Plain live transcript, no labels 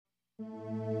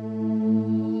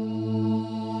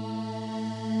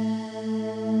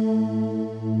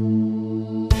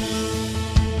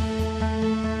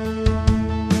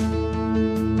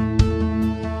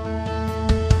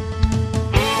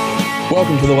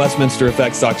welcome to the Westminster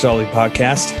Effects Doxology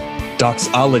Podcast,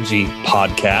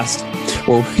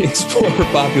 where we explore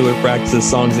popular practices,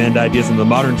 songs, and ideas in the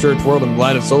modern church world in the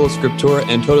light of Sola Scriptura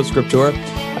and Tota Scriptura.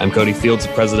 I'm Cody Fields,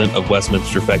 president of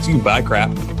Westminster Effects. You can buy crap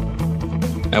at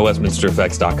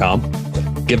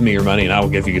westminstereffects.com. Give me your money and I will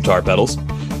give you guitar pedals,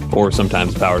 or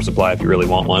sometimes a power supply if you really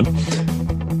want one.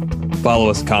 Follow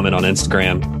us, comment on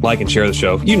Instagram, like and share the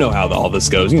show. You know how all this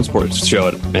goes. You can support the show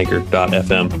at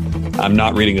anchor.fm. I'm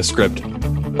not reading a script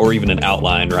or even an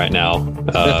outline right now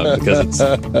because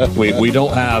we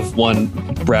don't have one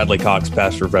Bradley Cox,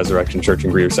 pastor of Resurrection Church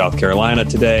in Greer, South Carolina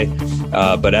today.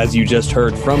 But as you just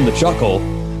heard from the chuckle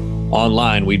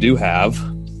online, we do have...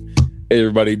 Hey,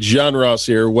 everybody. John Ross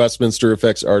here, Westminster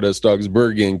Effects artist,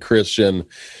 Augsburgian Christian.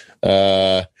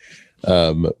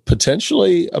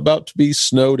 Potentially about to be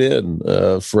snowed in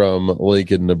from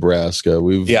Lincoln, Nebraska.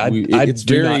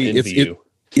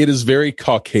 It is very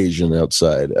Caucasian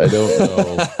outside. I don't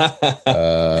know.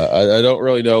 I don't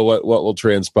really know what will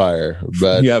transpire.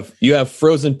 But you have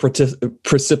frozen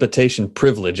precipitation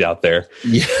privilege out there.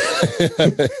 Yeah.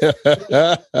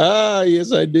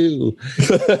 Yes, I do.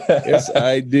 Yes,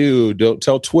 I do. Don't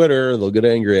tell Twitter; they'll get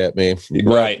angry at me.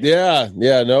 Right? But yeah.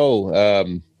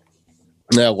 No.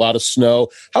 Yeah, a lot of snow.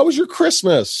 How was your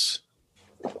Christmas?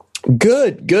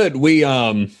 Good. We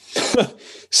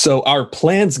so our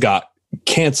plans got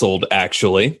canceled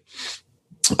actually,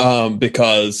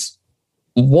 because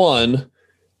one,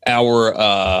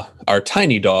 our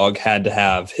tiny dog had to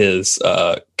have his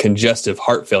congestive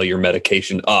heart failure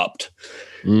medication upped,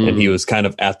 and he was kind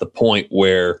of at the point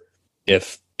where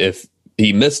if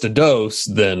he missed a dose,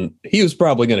 then he was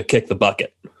probably going to kick the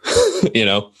bucket, you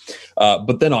know.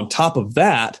 But then on top of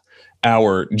that,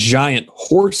 our giant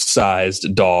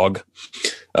horse-sized dog,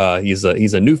 he's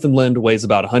a Newfoundland, weighs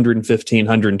about 115,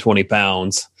 120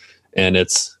 pounds, and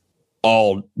it's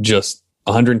all just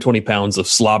 120 pounds of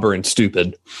slobber and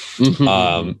stupid.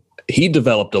 Mm-hmm. He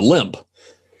developed a limp.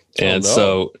 And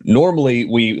so normally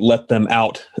we let them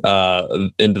out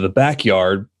into the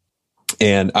backyard,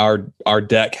 and our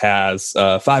deck has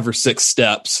 5 or 6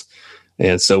 steps.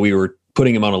 And so we were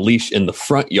putting him on a leash in the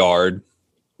front yard,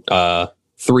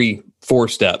 3-4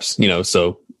 steps, you know,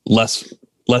 so less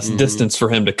mm-hmm. distance for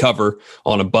him to cover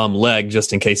on a bum leg,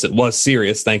 just in case it was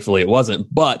serious. Thankfully it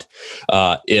wasn't. But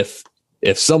if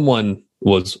someone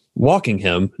was walking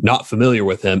him, not familiar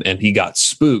with him, and he got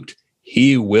spooked,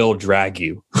 he will drag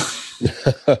you.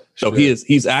 So sure.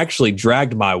 He's actually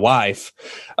dragged my wife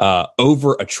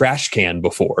over a trash can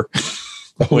before.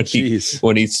 when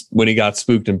he got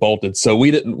spooked and bolted. So we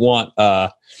didn't want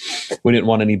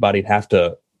anybody to have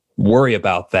to worry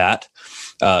about that.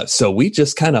 So we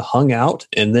just kind of hung out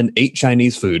and then ate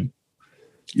Chinese food.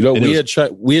 You know, we had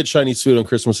Chinese food on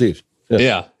Christmas Eve.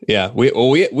 Yeah.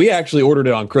 We actually ordered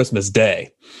it on Christmas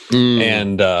Day.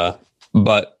 And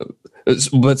but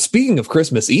speaking of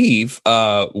Christmas Eve,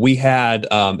 we had,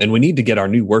 and we need to get our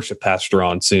new worship pastor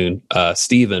on soon,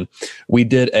 Stephen. We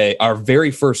did our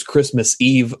very first Christmas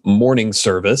Eve morning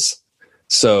service.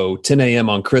 So 10 a.m.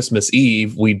 on Christmas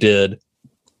Eve, we did,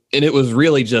 and it was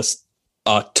really just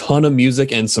a ton of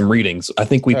music and some readings. I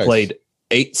think we played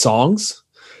 8 songs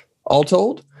all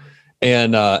told.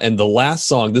 And the last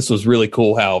song, this was really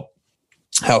cool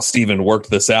how Stephen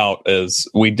worked this out, as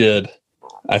we did,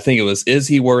 I think it was Is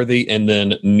He Worthy, and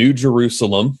then New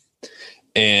Jerusalem,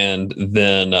 and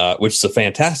then which is a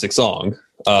fantastic song.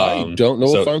 I don't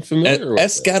know if I'm familiar with it.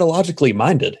 Eschatologically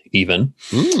minded, even.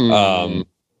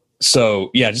 So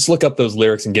yeah, just look up those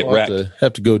lyrics and get wrecked.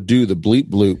 Have to go do the bleep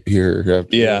bloop here.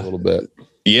 A little bit.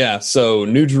 Yeah. So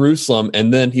New Jerusalem,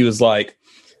 and then he was like,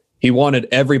 he wanted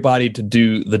everybody to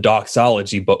do the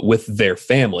doxology, but with their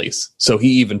families. So he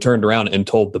even turned around and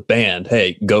told the band,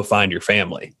 "Hey, go find your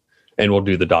family, and we'll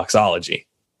do the doxology."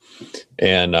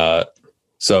 And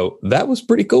so that was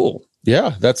pretty cool.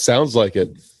 Yeah, that sounds like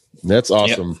it. That's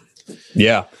awesome.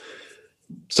 Yeah.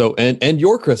 So, and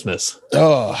your Christmas?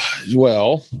 Oh,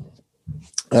 well,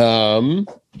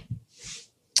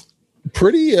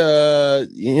 pretty, you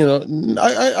know,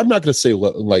 I'm not going to say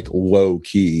like low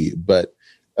key, but,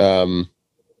 you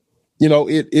know,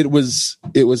 it was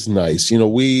nice. You know,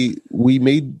 we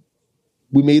made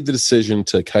the decision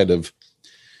to kind of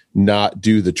not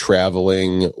do the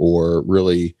traveling or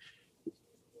really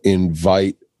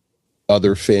invite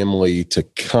other family to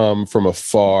come from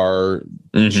afar.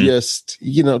 Mm-hmm. Just,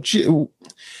 you know,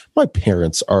 my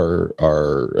parents are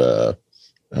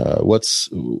what's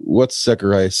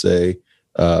Zechariah say?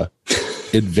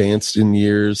 Advanced in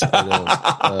years.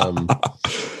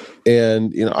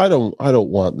 And, you know, I don't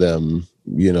want them,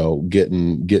 you know,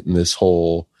 getting this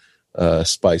whole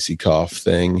spicy cough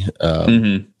thing.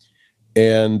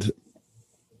 And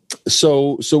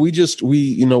so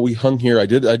we hung here. I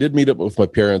did meet up with my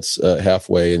parents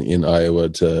halfway in Iowa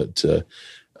to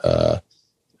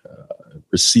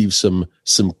receive some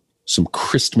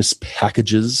Christmas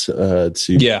packages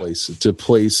to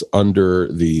place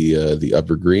under the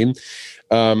evergreen.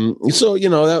 So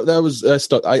that was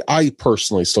I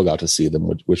personally still got to see them,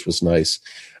 which was nice.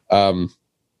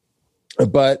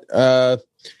 But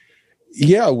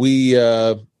we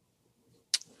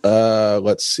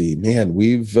let's see, man,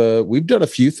 we've done a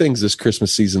few things this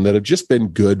Christmas season that have just been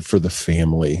good for the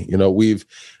family. We've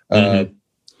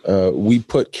we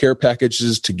put care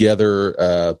packages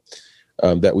together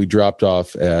that we dropped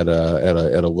off at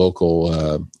a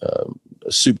local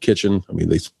soup kitchen. I mean,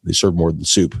 they serve more than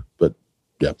soup, but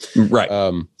yeah, right.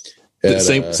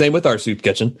 Same with our soup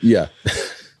kitchen. Yeah.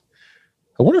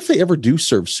 I wonder if they ever do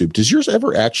serve soup. Does yours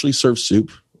ever actually serve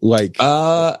soup? Like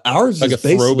ours like is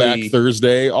a throwback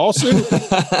Thursday also?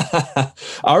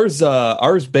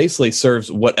 Ours basically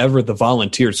serves whatever the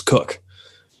volunteers cook.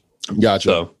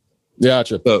 Gotcha.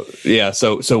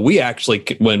 So we actually,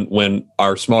 when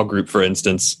our small group, for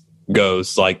instance,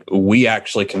 goes, like, we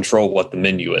actually control what the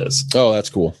menu is. Oh,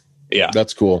 that's cool. Yeah,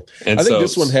 that's cool. And I think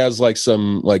this one has like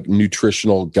some like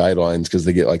nutritional guidelines because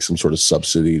they get like some sort of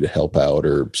subsidy to help out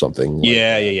or something.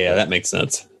 Yeah. That makes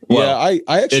sense. Well, yeah,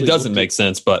 I actually, it doesn't make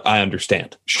sense, but I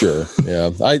understand. Sure. Yeah.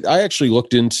 I actually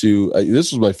looked into,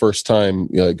 this was my first time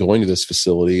going to this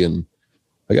facility, and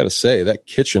I got to say that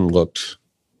kitchen looked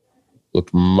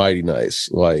mighty nice.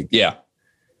 I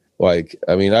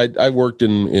mean, I worked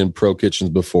in pro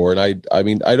kitchens before, and I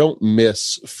mean, I don't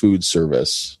miss food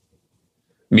service.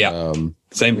 Yeah.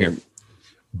 Same here.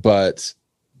 But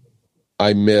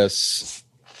I miss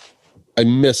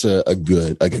a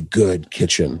good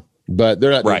kitchen. But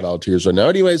they're not doing volunteers right now.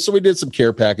 Anyway, so we did some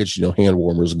care package, hand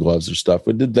warmers and gloves and stuff.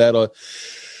 We did that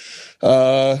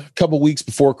a couple weeks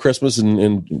before Christmas,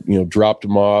 and dropped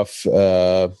them off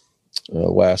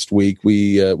last week.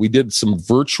 We did some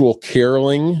virtual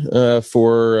caroling with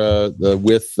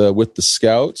the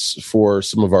Scouts for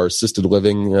some of our assisted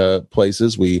living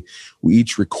places. We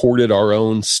each recorded our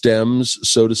own stems,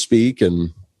 so to speak,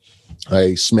 and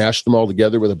I smashed them all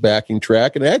together with a backing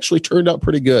track, and it actually turned out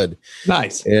pretty good.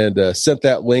 Nice. And sent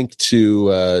that link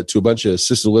to a bunch of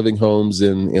assisted living homes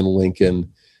in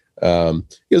Lincoln,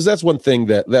 because that's one thing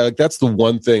that's the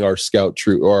one thing our Scout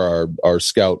troop or our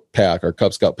Scout pack, our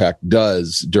Cub Scout pack,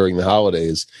 does during the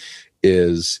holidays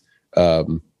is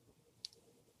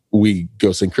we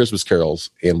go sing Christmas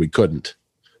carols, and we couldn't.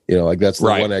 That's the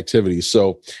one activity.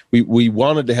 So we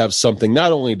wanted to have something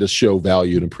not only to show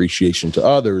value and appreciation to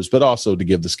others, but also to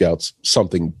give the Scouts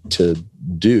something to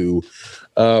do.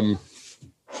 But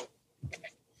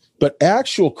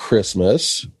actual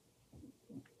Christmas,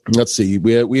 let's see,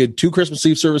 we had 2 Christmas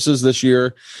Eve services this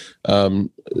year.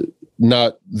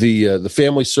 Not the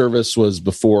family service was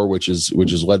before, which is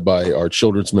led by our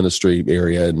children's ministry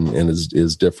area and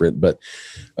is different. But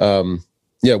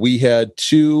we had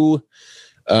 2.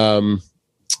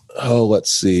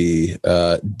 Let's see.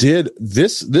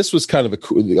 This was kind of a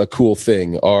cool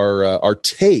thing. Our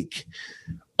take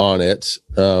on it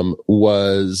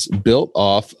was built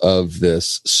off of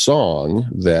this song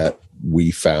that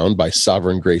we found by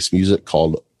Sovereign Grace Music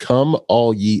called "Come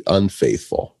All Ye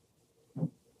Unfaithful."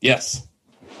 Yes,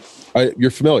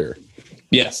 you're familiar.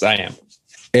 Yes, I am.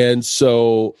 And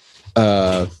so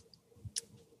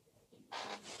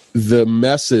the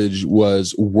message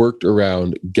was worked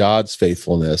around God's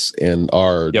faithfulness and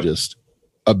our just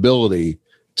ability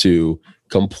to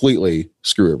completely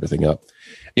screw everything up.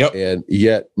 Yep. And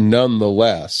yet,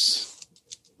 nonetheless,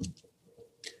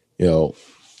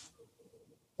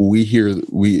 we hear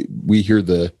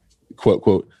the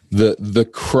quote the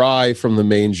cry from the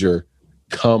manger,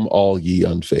 "Come all ye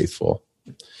unfaithful."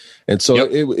 And so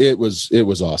it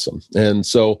was awesome. And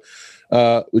so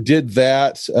we did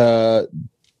that.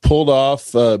 Pulled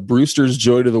off Brewster's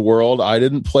Joy to the World. I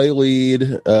didn't play lead.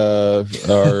 I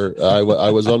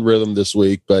was on rhythm this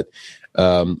week, but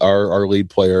our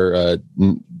lead player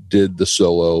did the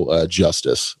solo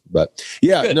justice. But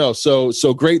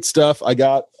so great stuff. I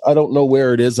don't know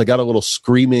where it is. I got a little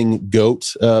screaming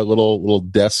goat, little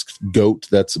desk goat.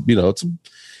 That's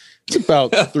it's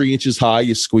about 3 inches high.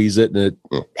 You squeeze it and it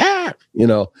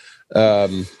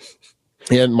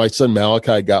and my son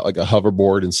Malachi got like a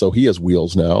hoverboard, and so he has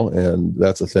wheels now, and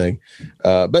that's a thing.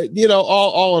 But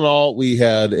all in all, we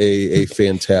had a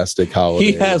fantastic holiday.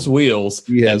 He has wheels,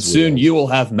 and soon you will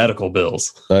have medical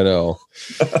bills. I know.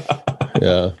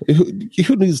 Yeah,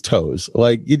 who needs toes?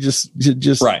 Like you just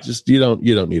you don't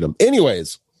need them.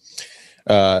 Anyways,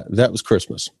 that was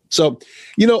Christmas. So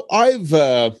I've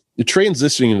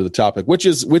transitioning into the topic, which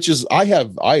is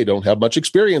I don't have much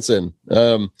experience in.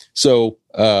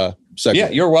 Second. Yeah,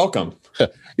 you're welcome.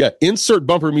 Yeah, insert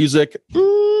bumper music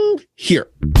here.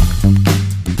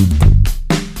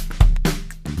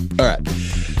 All right.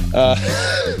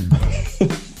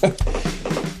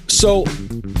 So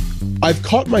I've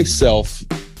caught myself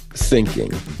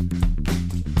thinking,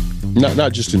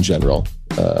 not just in general,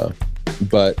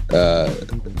 but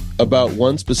about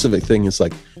one specific thing. It's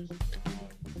like,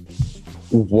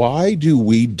 why do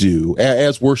we do,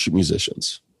 as worship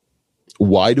musicians,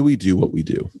 why do we do what we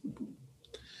do?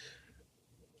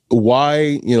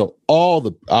 Why, all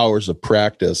the hours of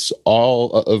practice,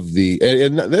 all of the,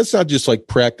 and that's not just like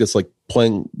practice, like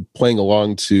playing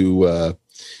along to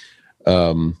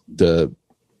the,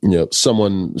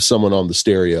 someone on the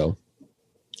stereo,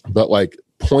 but like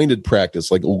pointed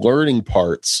practice, like learning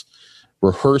parts,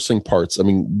 rehearsing parts. I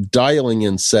mean, dialing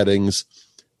in settings,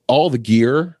 all the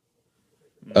gear,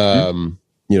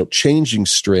 changing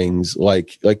strings,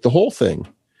 like the whole thing.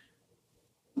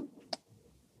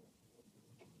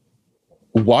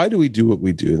 Why do we do what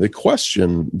we do? The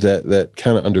question that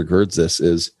kind of undergirds this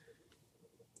is,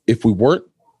 if we weren't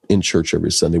in church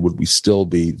every Sunday, would we still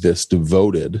be this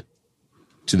devoted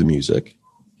to the music,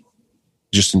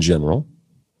 just in general?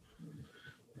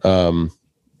 And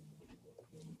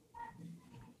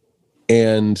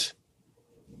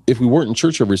if we weren't in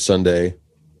church every Sunday,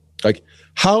 like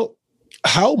how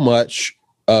much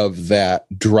of that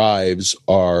drives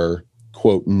our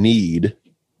quote need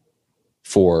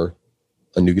for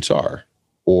a new guitar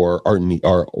or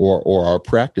our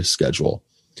practice schedule?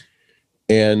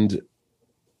 And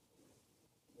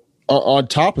on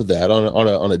top of that,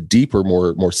 on a deeper,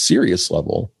 more serious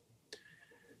level,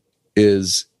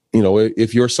 is,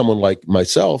 if you're someone like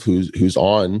myself who's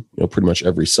on, pretty much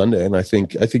every Sunday, and I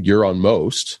think you're on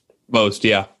most,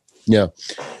 yeah.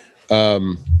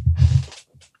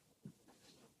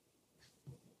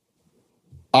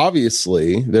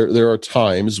 Obviously, there are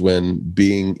times when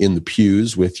being in the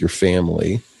pews with your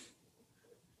family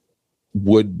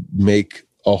would make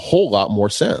a whole lot more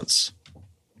sense.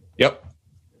 Yep.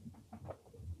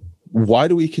 Why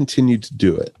do we continue to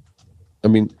do it? I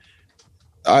mean,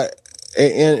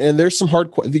 and there's some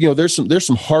hard, there's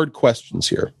some hard questions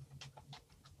here.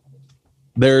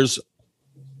 Is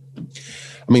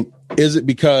it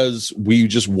because we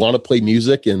just want to play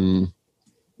music and,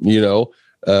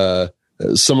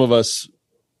 some of us,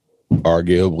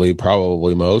 arguably,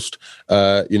 probably most,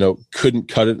 couldn't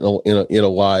cut it in a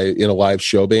live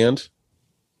show band?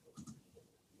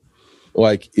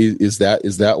 Like, is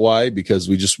that why? Because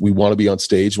we want to be on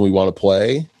stage and we want to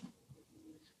play?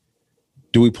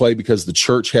 Do we play because the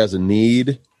church has a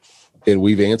need and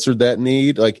we've answered that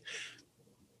need? Like,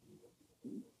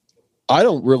 I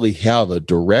don't really have a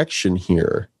direction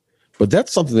here, but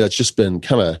that's something that's just been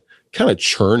kind of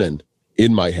churning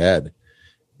in my head.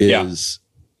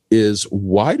 Is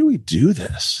why do we do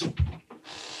this?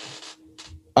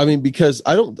 I mean, because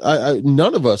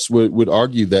none of us would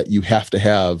argue that you have to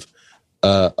have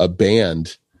a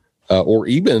band or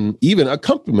even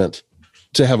accompaniment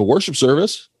to have a worship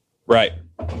service. Right.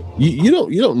 You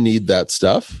don't need that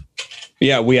stuff.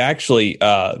 Yeah, we actually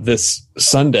this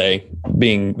Sunday,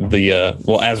 being the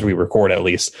as we record, at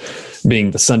least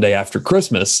being the Sunday after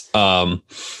Christmas, I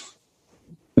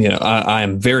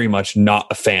am very much not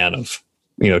a fan of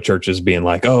churches being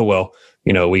like, oh well,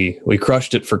 we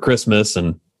crushed it for Christmas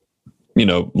and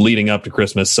leading up to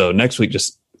Christmas, so next week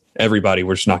just everybody,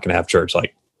 we're just not going to have church.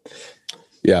 Like,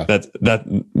 yeah,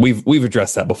 that we've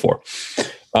addressed that before.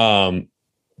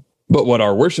 But what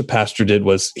our worship pastor did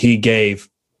was he gave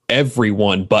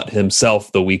everyone but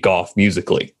himself the week off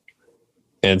musically.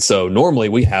 And so normally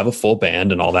we have a full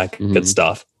band and all that good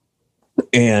stuff.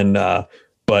 And,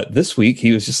 but this week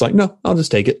he was just like, no, I'll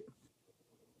just take it.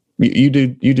 You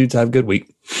dudes have a good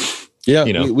week. Yeah.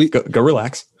 We go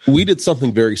relax. We did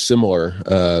something very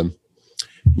similar.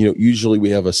 Usually we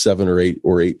have a 7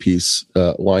 or 8 piece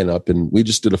lineup, and we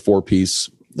just did a 4 piece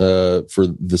for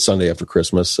the Sunday after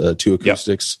Christmas, 2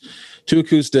 acoustics,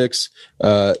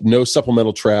 no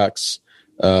supplemental tracks,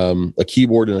 a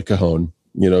keyboard and a cajon,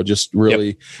 just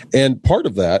really. And part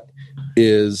of that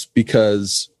is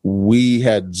because we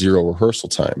had 0 rehearsal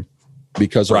time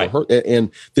because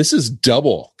and this is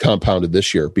double compounded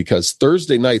this year because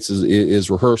Thursday nights is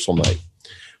rehearsal night.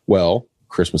 Well,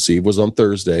 Christmas Eve was on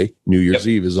Thursday. New Year's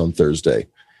Eve is on Thursday.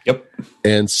 Yep.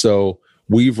 And so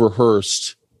we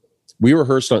rehearsed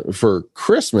for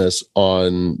Christmas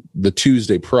on the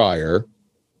Tuesday prior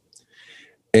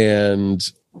and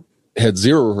had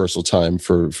 0 rehearsal time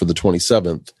for the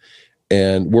 27th.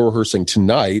 And we're rehearsing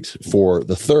tonight for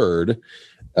the 3rd.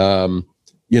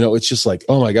 It's just like,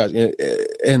 oh my gosh.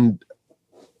 And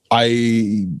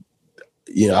I'm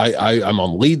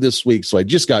on lead this week, so I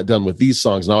just got done with these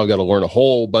songs. Now I got to learn a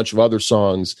whole bunch of other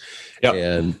songs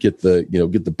and get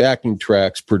the backing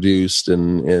tracks produced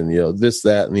and this,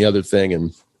 that, and the other thing.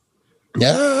 And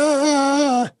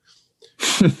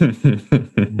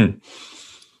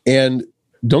and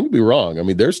don't get me wrong. I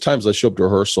mean, there's times I show up to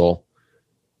rehearsal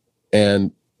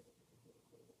and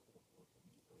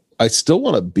I still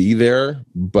want to be there,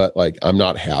 but like, I'm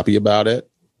not happy about it.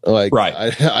 Like, right.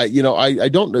 I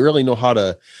don't really know how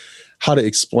to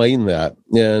explain that.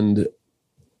 And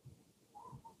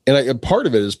part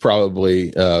of it is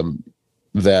probably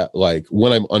that like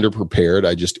when I'm underprepared,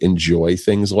 I just enjoy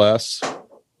things less.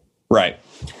 Right.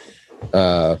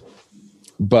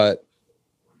 But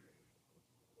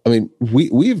I mean,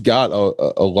 we've got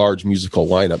a large musical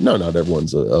lineup. No, not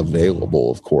everyone's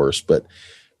available, of course, but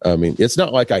I mean, it's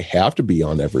not like I have to be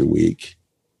on every week.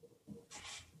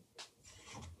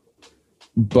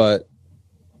 But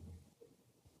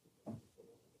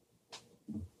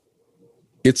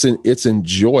it's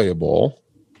enjoyable,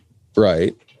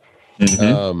 right?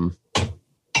 Mm-hmm.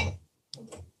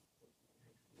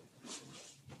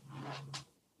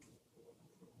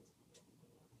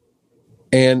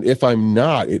 And if I'm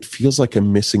not, it feels like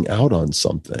I'm missing out on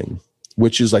something,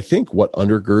 which is, I think, what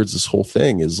undergirds this whole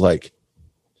thing is like,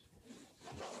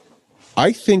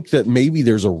 I think that maybe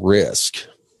there's a risk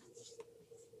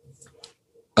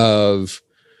of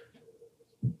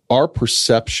our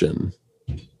perception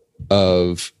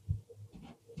of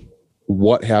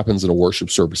what happens in a worship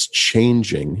service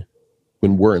changing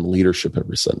when we're in leadership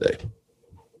every Sunday.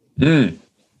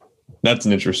 That's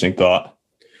an interesting thought.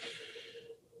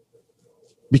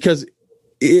 Because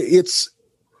it's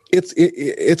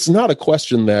not a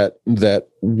question that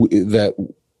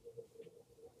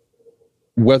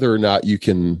whether or not you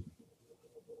can,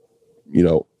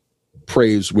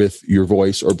 praise with your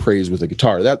voice or praise with a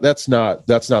guitar. That's not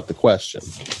the question.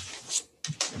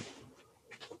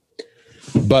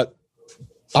 But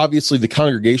obviously the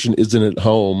congregation isn't at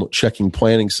home checking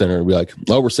Planning Center and be like,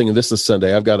 oh, we're singing this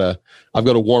Sunday. I've got to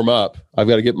warm up. I've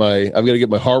got to get my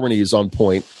harmonies on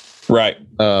point. Right.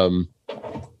 But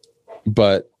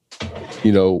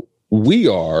we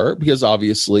are, because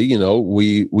obviously,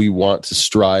 we want to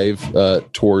strive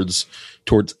towards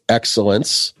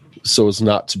excellence, so as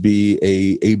not to be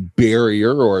a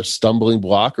barrier or a stumbling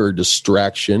block or a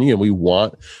distraction. We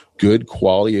want good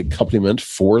quality accompaniment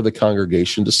for the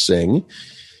congregation to sing.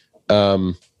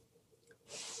 But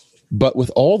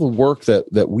with all the work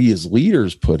that we as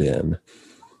leaders put in,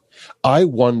 I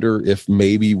wonder if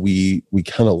maybe we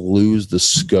kind of lose the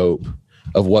scope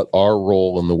of what our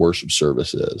role in the worship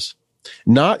service is.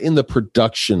 Not in the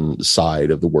production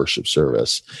side of the worship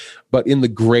service, but in the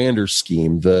grander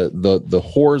scheme, the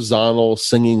horizontal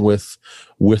singing with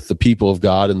the people of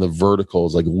God, and the vertical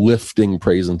is like lifting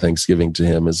praise and thanksgiving to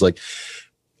Him. Is like,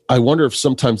 I wonder if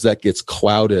sometimes that gets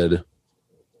clouded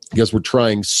because we're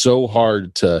trying so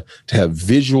hard to have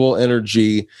visual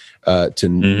energy, to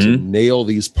nail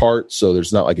these parts, so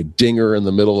there's not like a dinger in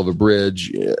the middle of a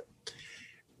bridge,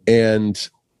 and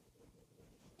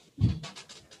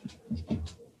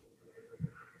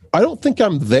I don't think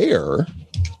I'm there,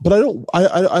 but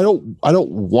I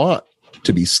don't want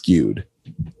to be skewed.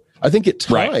 I think at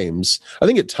times,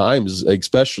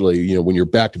 especially, when you're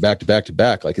back to back to back to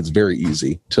back, like it's very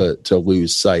easy to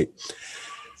lose sight.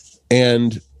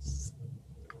 And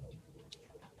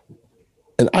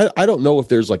I don't know if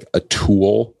there's like a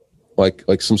tool,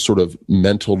 like some sort of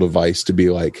mental device to be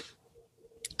like,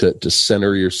 to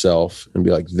center yourself and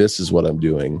be like, this is what I'm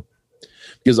doing.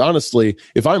 Because honestly,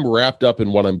 if I'm wrapped up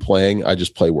in what I'm playing, I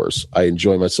just play worse. I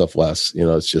enjoy myself less.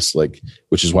 It's just like,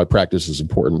 which is why practice is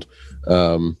important.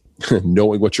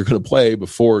 Knowing what you're going to play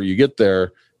before you get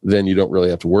there, then you don't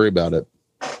really have to worry about it.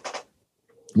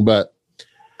 But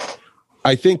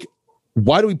I think,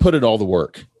 why do we put in all the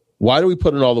work? Why do we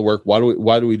put in all the work? Why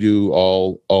do we do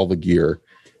all the gear?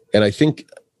 And I think,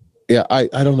 I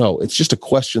don't know. It's just a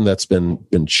question that's been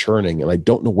churning, and I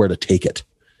don't know where to take it.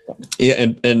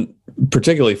 Yeah, and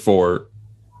particularly for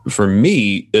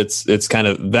me, it's kind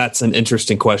of, that's an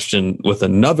interesting question with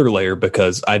another layer,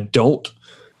 because I don't,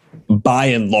 by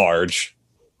and large,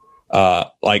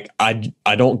 like I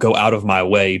don't go out of my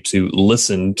way to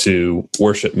listen to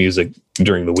worship music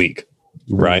during the week.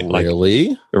 Right. Really?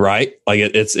 Like, right. Like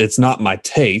it's not my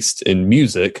taste in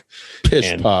music.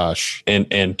 Pish posh.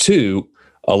 And two,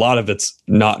 a lot of it's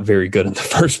not very good in the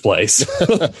first place.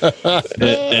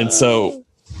 and so,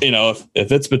 if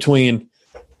it's between,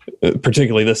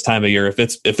 particularly this time of year, if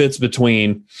it's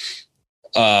between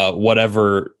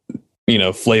whatever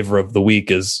flavor of the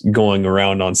week is going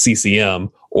around on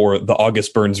CCM or the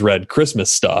August Burns Red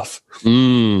Christmas stuff.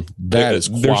 That is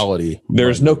quality.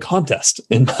 There's no contest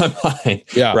in my mind.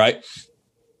 Yeah. Right.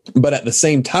 But at the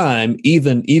same time,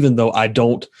 even though I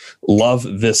don't love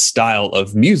this style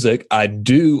of music, I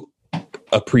do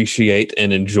appreciate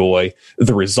and enjoy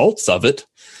the results of it.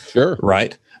 Sure.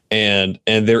 Right. And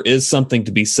there is something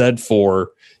to be said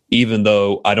for, even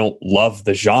though I don't love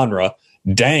the genre,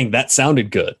 dang, that sounded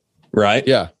good. Right.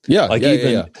 Yeah. Yeah. Like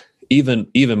yeah,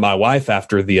 even my wife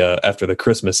after the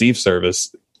Christmas Eve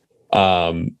service,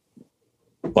 like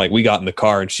we got in the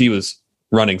car and she was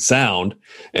running sound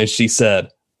and she said,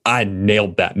 I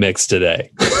nailed that mix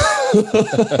today.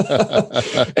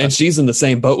 And she's in the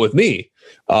same boat with me.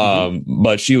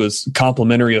 But she was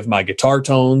complimentary of my guitar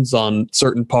tones on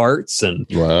certain parts and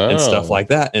stuff like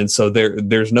that. And so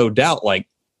there's no doubt, like,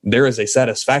 there is a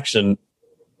satisfaction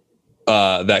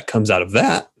that comes out of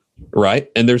that.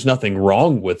 Right. And there's nothing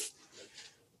wrong with,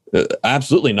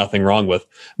 absolutely nothing wrong with,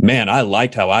 man, I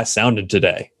liked how I sounded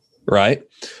today. Right.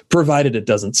 Provided it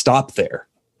doesn't stop there.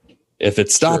 If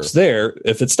it stops there,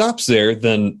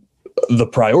 then the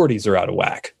priorities are out of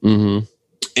whack. Mm-hmm.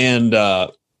 And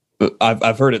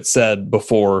I've heard it said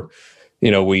before,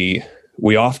 we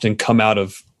often come out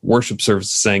of worship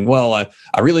services saying, well, I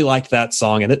really liked that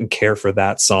song. I didn't care for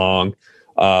that song.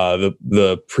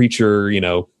 The preacher,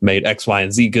 made X, Y,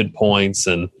 and Z good points,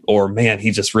 or man, he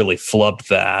just really flubbed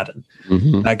that.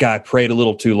 And that guy prayed a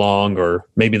little too long, or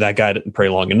maybe that guy didn't pray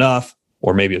long enough.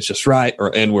 Or maybe it's just right,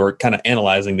 and we're kind of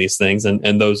analyzing these things,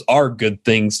 and those are good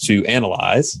things to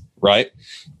analyze, right?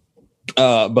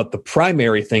 But the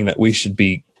primary thing that we should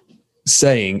be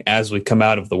saying as we come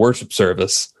out of the worship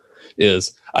service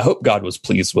is, I hope God was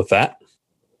pleased with that,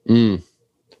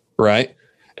 right?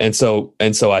 And so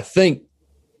I think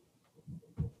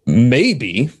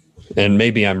maybe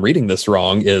I'm reading this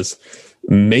wrong, is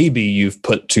maybe you've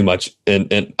put too much,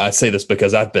 and I say this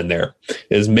because I've been there,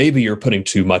 is maybe you're putting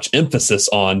too much emphasis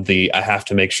on I have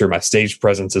to make sure my stage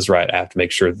presence is right. I have to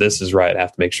make sure this is right. I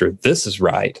have to make sure this is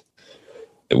right.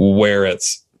 Where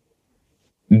it's,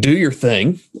 do your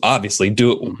thing, obviously,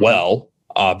 do it well,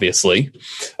 obviously,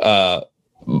 while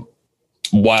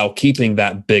keeping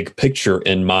that big picture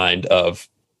in mind of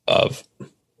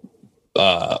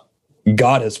God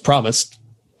has promised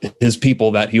his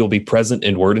people that he'll be present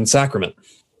in word and sacrament.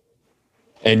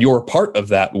 And you're part of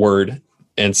that word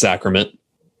and sacrament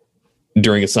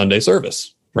during a Sunday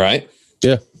service, right?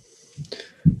 Yeah.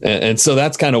 And so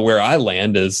that's kind of where I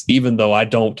land, is even though I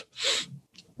don't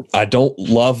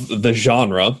love the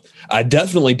genre, I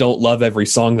definitely don't love every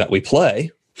song that we play.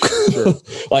 Sure.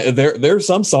 Like there's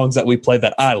some songs that we play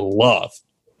that I love.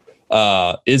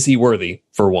 Is He Worthy,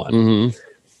 for one?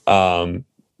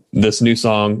 This new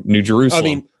song, New Jerusalem. I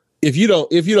mean, if you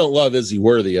don't love Is He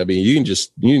Worthy, I mean, you can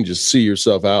just see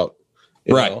yourself out.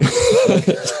 Right.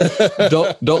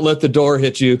 Don't let the door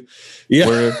hit you.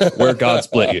 Yeah. Where God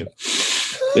split you,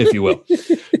 if you will.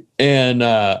 And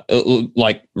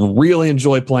like, really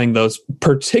enjoy playing those,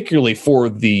 particularly for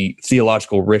the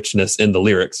theological richness in the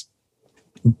lyrics.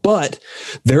 But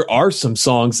there are some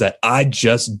songs that I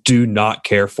just do not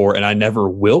care for, and I never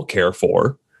will care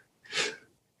for.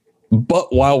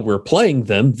 But while we're playing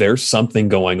them, there's something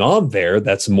going on there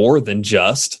that's more than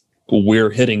just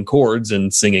we're hitting chords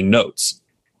and singing notes.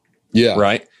 Yeah.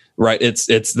 Right.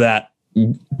 It's that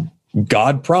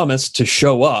God promised to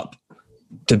show up,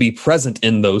 to be present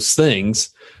in those things.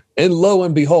 And lo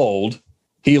and behold,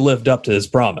 he lived up to his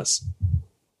promise.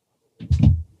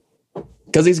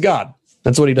 Because he's God.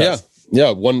 That's what he does.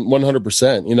 Yeah.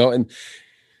 100%,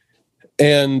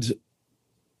 and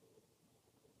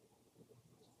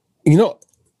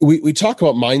we talk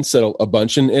about mindset a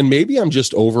bunch, and maybe I'm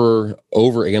just over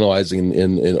analyzing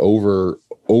and over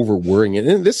worrying it.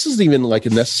 And this isn't even like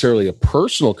necessarily a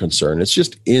personal concern. It's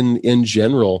just in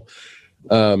general.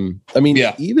 I mean,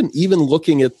 even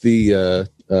looking at the,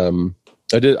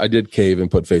 I did cave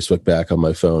and put Facebook back on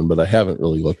my phone, but I haven't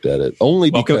really looked at it, only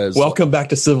because welcome back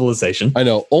to civilization. I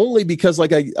know, only because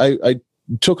like I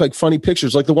took like funny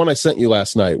pictures, like the one I sent you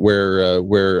last night, where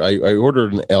I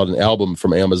ordered an album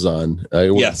from Amazon. I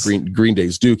ordered Green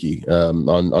Day's Dookie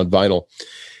on vinyl,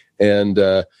 and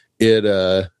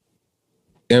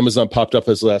Amazon popped up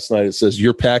as last night. It says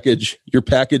your package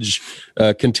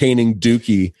containing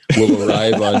Dookie will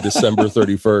arrive on December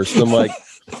 31st. I'm like,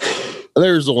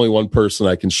 there's only one person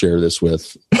I can share this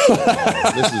with.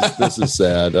 This is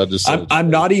sad. I'm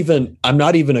not even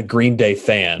a Green Day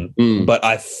fan, but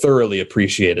I thoroughly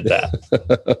appreciated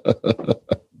that.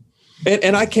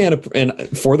 and I can't.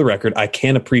 And for the record, I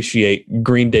can appreciate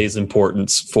Green Day's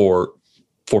importance for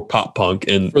for pop punk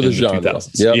in the genre.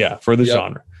 2000s. Yep. Yeah, for the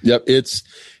genre. Yep. It's,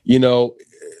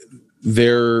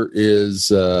 there is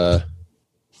yeah.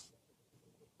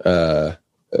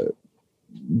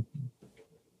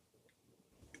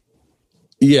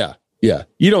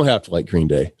 You don't have to like Green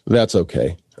Day. That's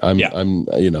okay. I don't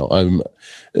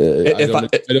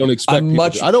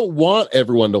expect I don't want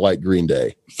everyone to like Green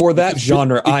Day. For that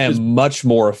genre, I am much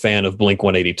more a fan of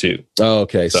Blink-182.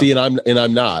 Okay. So. See, and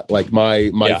I'm not. Like my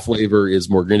flavor is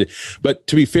more Green Day. But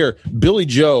to be fair, Billy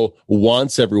Joe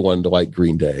wants everyone to like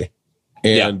Green Day.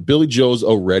 And Billy Joe's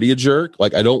already a jerk.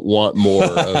 Like, I don't want more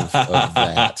of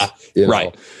that.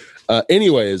 Right.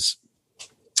 Anyways,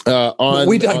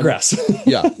 we digress.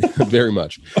 Yeah, very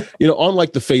much. On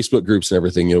like the Facebook groups and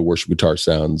everything, Worship Guitar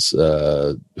Sounds,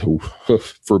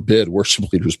 forbid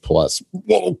Worship Leaders Plus.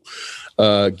 Whoa.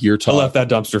 Gear Talk. I left that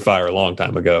dumpster fire a long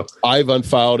time ago. I've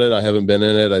unfiled it. I haven't been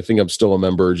in it. I think I'm still a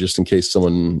member just in case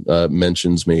someone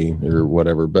mentions me or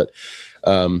whatever. But,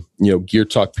 Gear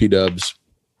Talk P-Dubs.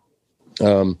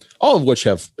 All of which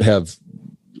have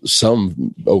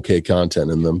some okay content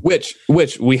in them. Which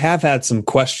we have had some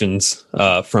questions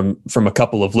from a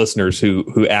couple of listeners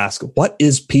who ask, what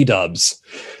is P-Dubs?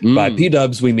 By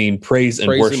P-Dubs we mean praise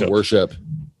and worship.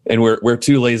 And we're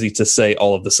too lazy to say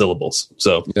all of the syllables.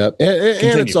 So yeah,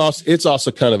 and it's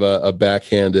also kind of a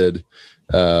backhanded.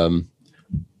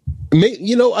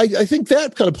 I think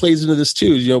that kind of plays into this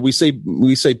too. We say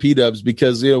P-Dubs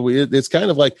because it's kind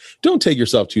of like, don't take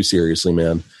yourself too seriously,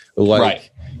 man. Like, right.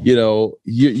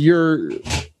 You're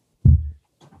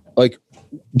like,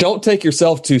 don't take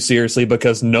yourself too seriously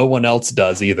because no one else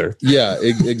does either. Yeah,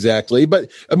 exactly. But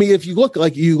I mean, if you look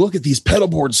at these pedal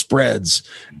board spreads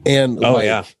and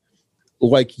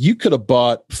like you could have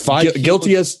bought 5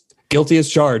 guilty as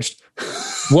charged.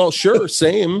 Well, sure.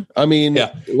 Same. I mean,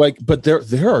 but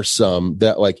there are some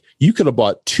that like you could have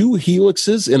bought 2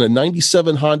 Helixes in a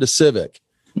 97 Honda Civic,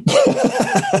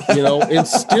 and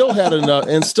still had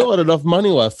enough money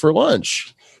left for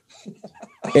lunch.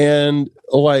 And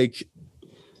like,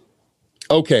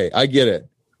 okay, I get it.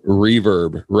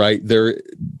 Reverb, right there.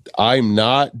 I'm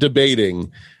not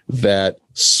debating that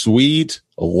sweet,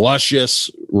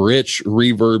 luscious, rich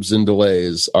reverbs and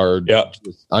delays are. Yeah.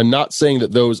 I'm not saying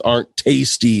that those aren't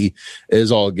tasty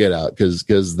as all get out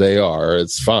because they are.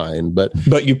 It's fine, but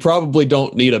you probably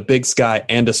don't need a Big Sky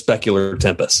and a Specular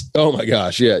Tempest. Oh my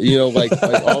gosh, yeah, like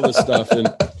all this stuff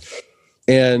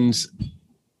and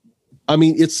I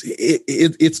mean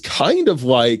it's kind of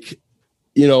like.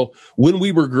 When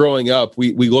we were growing up,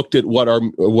 we looked at what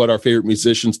our favorite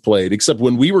musicians played. Except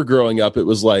when we were growing up, it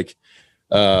was like,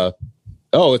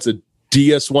 it's a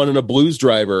DS1 and a Blues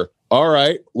Driver. All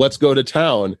right, let's go to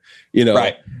town.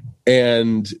 Right?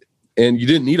 And you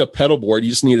didn't need a pedal board; you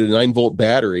just needed a 9-volt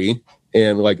battery.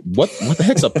 And like, what the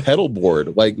heck's a pedal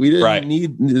board? Like, we didn't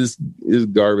need this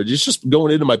garbage. It's just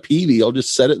going into my PV. I'll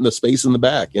just set it in the space in the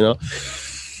back, and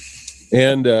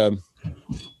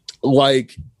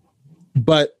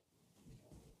But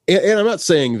and I'm not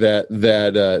saying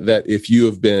that if you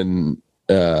have been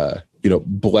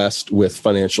blessed with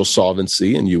financial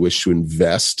solvency and you wish to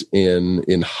invest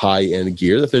in high end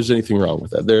gear that there's anything wrong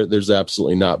with that. There's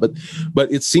absolutely not. But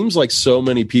it seems like so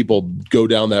many people go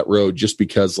down that road just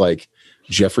because like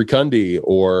Jeffrey Cundy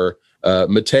or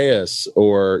Mateus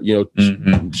or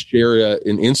share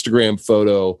an Instagram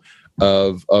photo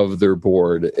of their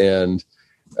board and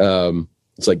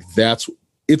it's like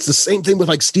it's the same thing with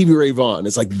like Stevie Ray Vaughan.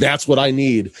 It's like, that's what I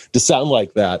need to sound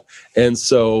like that. And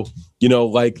so,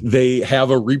 like they have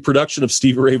a reproduction of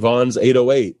Stevie Ray Vaughan's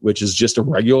 808, which is just a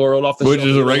regular old old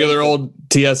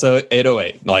TSO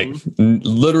 808. Like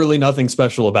literally nothing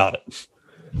special about it.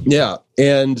 Yeah.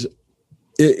 And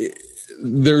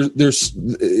there's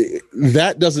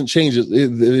that doesn't change.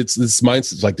 It's this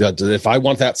mindset. It's like, if I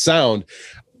want that sound,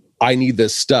 I need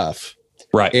this stuff.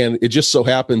 Right. And it just so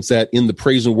happens that in the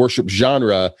praise and worship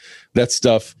genre, that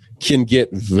stuff can get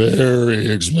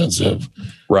very expensive.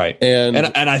 Right. And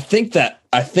I think that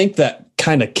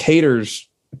kind of caters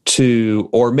to,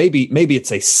 or maybe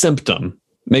it's a symptom.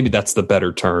 Maybe that's the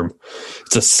better term.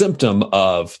 It's a symptom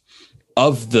of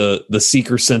the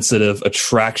seeker sensitive,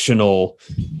 attractional,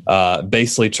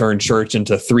 basically turn church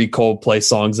into 3 Coldplay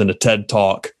songs and a TED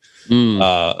talk.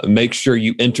 Make sure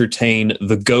you entertain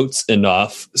the goats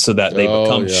enough so that they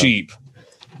become sheep,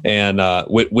 and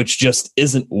which just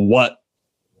isn't what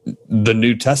the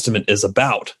New Testament is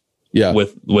about. Yeah,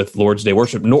 with Lord's Day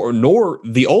worship, nor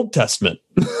the Old Testament.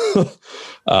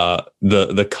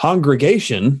 The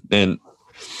congregation and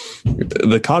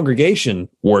the congregation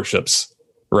worships,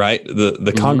 right?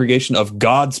 The congregation of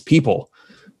God's people,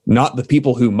 not the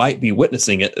people who might be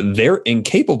witnessing it. They're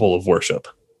incapable of worship.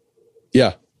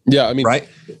 Yeah. I mean, right.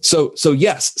 So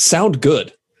yes, sound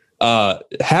good.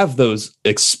 Have those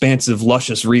expansive,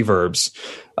 luscious reverbs,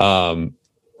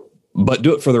 but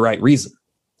do it for the right reason.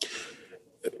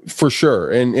 For sure.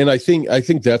 And I think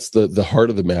that's the heart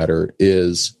of the matter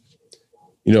is,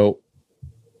 I'm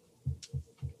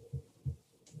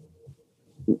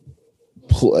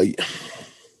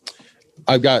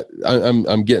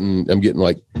getting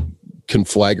like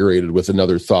conflagrated with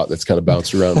another thought that's kind of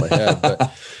bouncing around my head,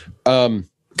 but,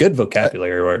 good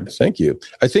vocabulary word. Thank you.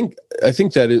 I think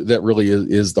that really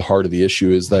is the heart of the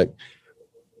issue, is that,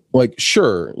 like,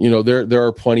 sure, there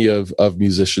are plenty of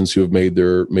musicians who have made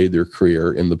their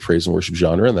career in the praise and worship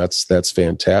genre, and that's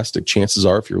fantastic. Chances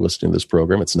are, if you're listening to this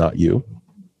program, it's not you.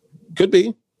 Could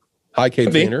be. Hi,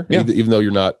 Kate Fainer, yeah. Even though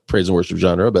you're not praise and worship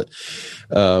genre, but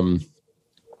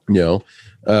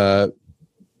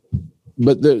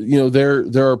but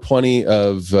there are plenty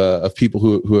of people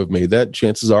who have made that.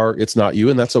 Chances are it's not you,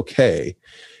 and that's okay.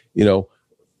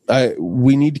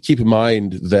 We need to keep in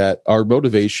mind that our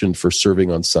motivation for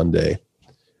serving on Sunday,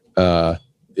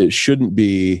 it shouldn't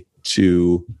be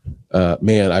to,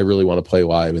 man, I really want to play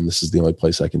live, and this is the only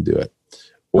place I can do it,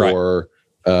 or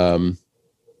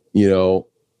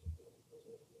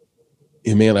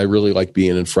man, I really like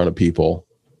being in front of people,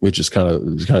 which is kind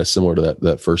of similar to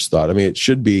that first thought. I mean, it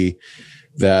should be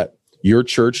that your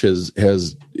church has,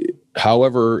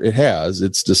 however it has,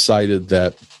 it's decided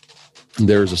that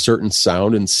there's a certain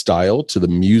sound and style to the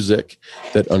music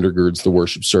that undergirds the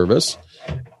worship service,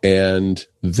 and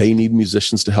they need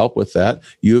musicians to help with that.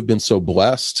 You have been so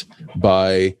blessed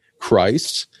by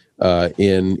Christ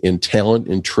in talent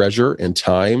and treasure and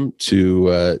time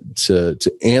to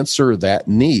answer that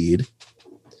need.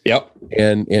 Yep.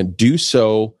 And do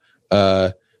so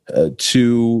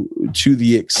to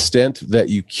the extent that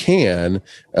you can,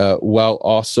 while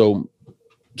also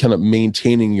kind of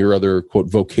maintaining your other, quote,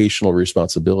 vocational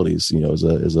responsibilities, as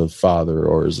a father,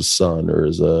 or as a son, or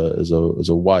as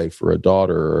a wife, or a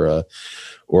daughter,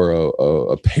 or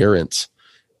a parent.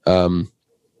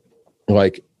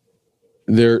 Like,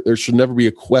 there should never be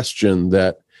a question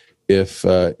that if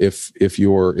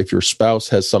your spouse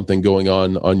has something going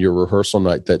on your rehearsal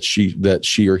night, that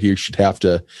she or he should have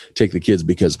to take the kids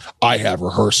because I have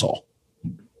rehearsal.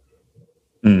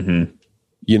 Mm-hmm.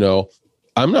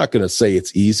 I'm not going to say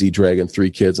it's easy dragging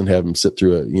 3 kids and have them sit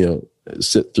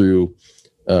through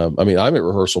I mean, I'm at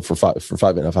rehearsal for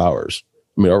 5.5 hours.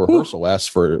 I mean, our rehearsal lasts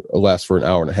for an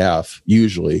hour and a half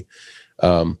usually.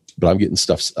 But I'm getting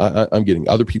stuff. I'm getting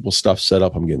other people's stuff set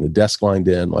up. I'm getting the desk lined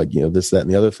in, like, this, that, and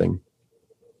the other thing.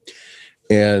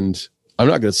 And I'm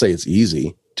not going to say it's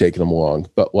easy taking them along,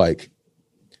 but, like,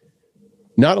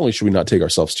 not only should we not take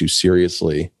ourselves too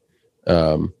seriously,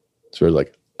 sort of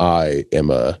like, I'm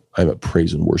a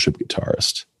praise and worship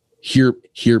guitarist. Hear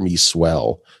me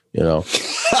swell,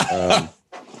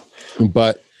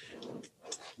 but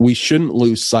we shouldn't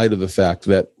lose sight of the fact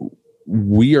that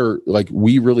we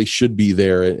really should be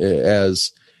there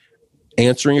as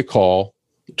answering a call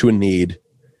to a need,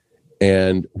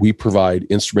 and we provide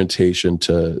instrumentation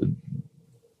to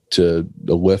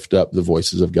lift up the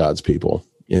voices of God's people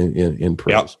in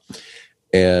praise. Yep.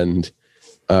 And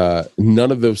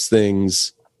none of those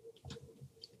things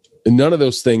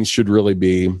should really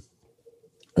be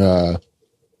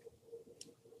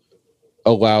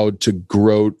allowed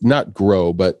to not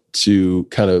grow, but to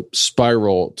kind of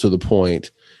spiral to the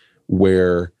point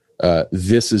where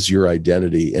this is your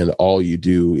identity and all you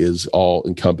do is all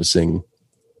encompassing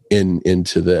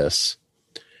into this.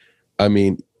 I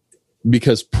mean,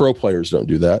 because pro players don't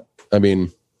do that. I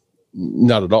mean,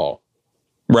 not at all.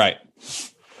 Right.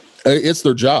 It's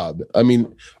their job. I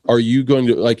mean, are you going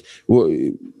to, like,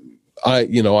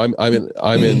 I'm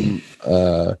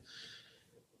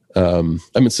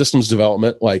in systems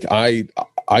development. Like, I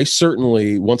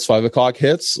certainly, once 5 o'clock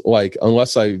hits, like,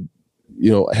 unless I,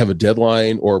 have a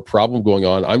deadline or a problem going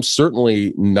on, I'm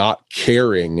certainly not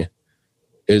caring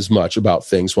as much about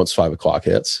things once 5 o'clock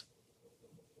hits.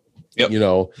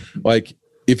 Yep. Like,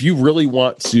 if you really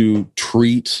want to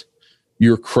treat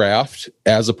your craft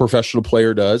as a professional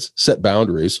player does, set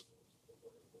boundaries.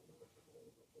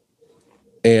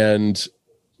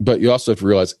 But you also have to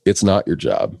realize it's not your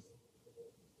job.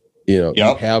 Yep.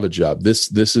 You have a job.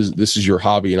 This is your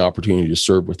hobby and opportunity to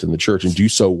serve within the church and do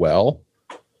so well.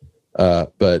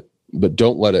 But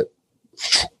don't let it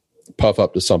puff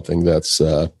up to something that's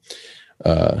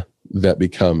that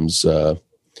becomes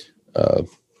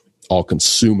all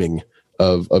consuming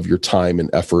of your time and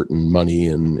effort and money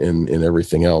and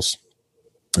everything else.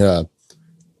 I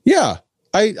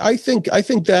think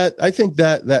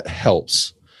that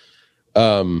helps.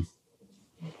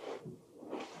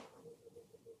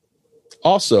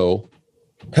 also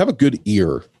have a good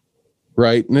ear,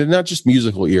 right? And not just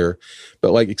musical ear,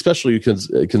 but like, especially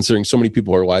considering so many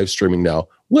people are live streaming now,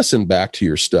 listen back to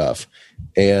your stuff.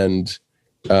 And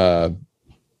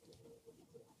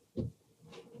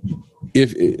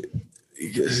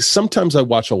sometimes I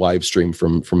watch a live stream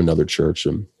from another church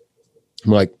and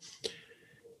I'm like,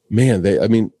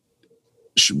 man,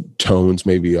 tones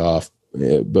may be off,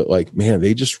 but like, man,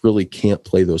 they just really can't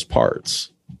play those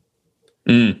parts.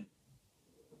 And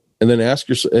then ask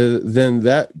yourself,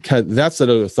 that's that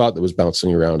other thought that was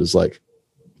bouncing around is like,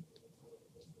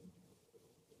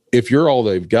 if you're all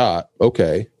they've got,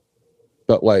 okay,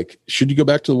 but like, should you go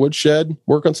back to the woodshed,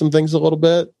 work on some things a little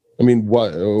bit? I mean, why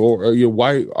are you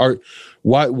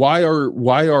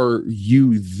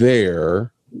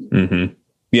there? Mm-hmm.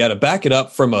 Yeah, to back it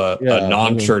up from a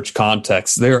non-church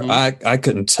context, I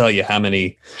couldn't tell you how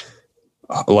many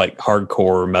like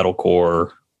hardcore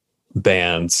metalcore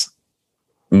bands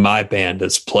my band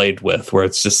has played with where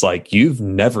it's just like, you've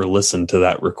never listened to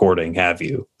that recording, have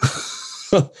you?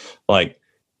 Like,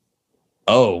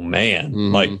 oh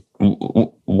man, like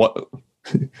what?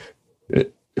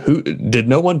 Who did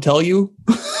no one tell you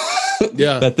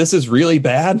that this is really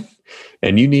bad?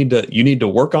 And you need to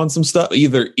work on some stuff,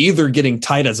 either getting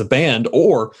tight as a band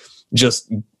or just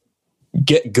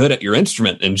get good at your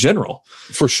instrument in general.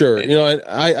 For sure.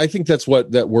 I think that's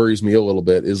that worries me a little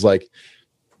bit is like,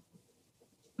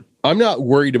 I'm not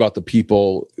worried about the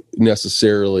people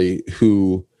necessarily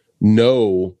who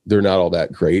know they're not all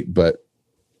that great, but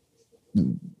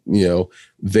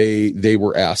they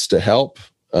were asked to help.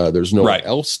 There's no one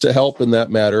else to help in that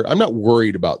matter. I'm not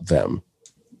worried about them.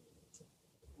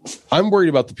 I'm worried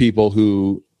about the people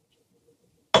who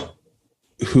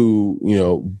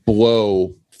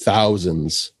blow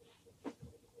thousands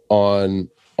on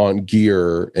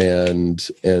gear and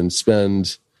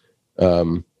spend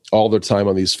all their time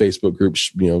on these Facebook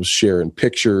groups, sharing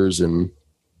pictures and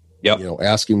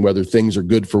asking whether things are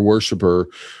good for worship or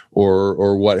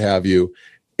what have you,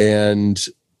 and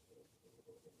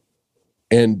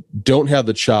don't have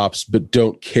the chops, but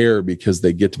don't care because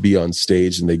they get to be on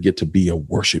stage and they get to be a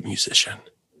worship musician.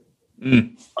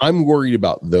 I'm worried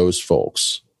about those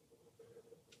folks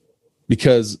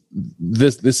because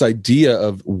this idea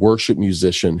of worship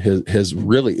musician has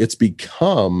really, it's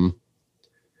become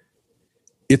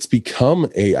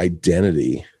a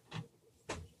identity,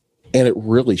 and it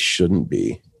really shouldn't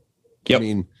be. Yep. I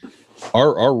mean,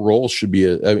 our role should be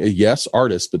yes,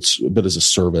 artist, but as a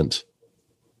servant.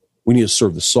 We need to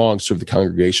serve the song, serve the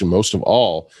congregation, most of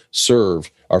all,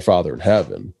 serve our Father in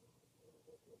heaven.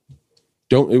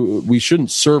 We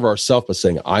shouldn't serve ourselves by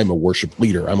saying, I'm a worship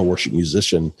leader, I'm a worship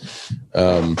musician,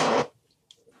 and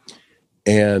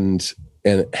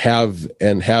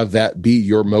have that be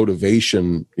your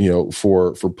motivation,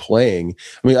 for playing.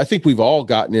 I mean, I think we've all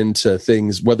gotten into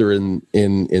things, whether in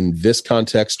this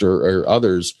context or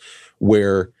others,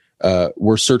 where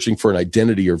we're searching for an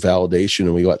identity or validation,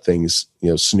 and we let things,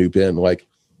 snoop in. Like,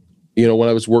 when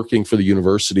I was working for the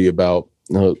university about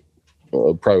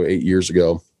probably 8 years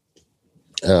ago,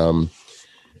 one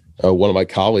of my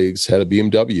colleagues had a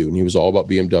BMW, and he was all about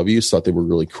BMWs, thought they were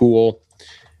really cool.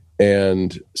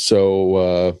 And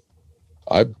so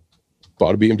I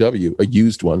bought a BMW, a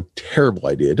used one. Terrible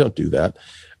idea. Don't do that.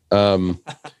 And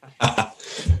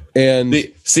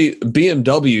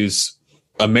BMW's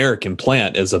American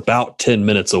plant is about 10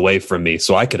 minutes away from me,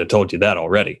 so I could have told you that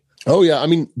already. Oh yeah, I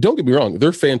mean, don't get me wrong,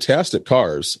 they're fantastic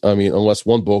cars. I mean, unless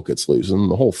one bolt gets loose and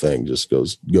the whole thing just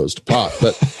goes to pot.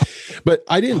 But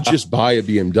I didn't just buy a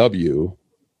BMW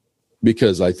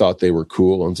because I thought they were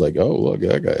cool and it's like, oh look,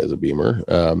 that guy has a Beamer.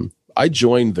 I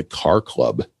joined the car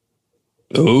club.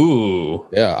 Ooh,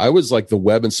 yeah, I was like the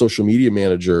web and social media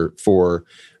manager for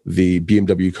the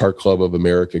BMW Car Club of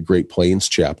America Great Plains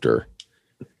chapter.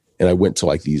 And I went to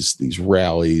like these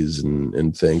rallies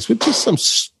and things with just some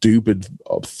stupid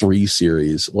 3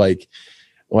 Series. Like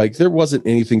there wasn't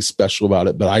anything special about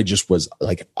it, but I just was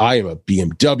like, I am a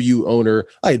BMW owner.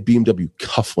 I had BMW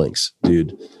cufflinks,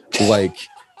 dude. Like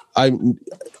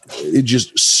it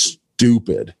just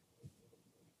stupid.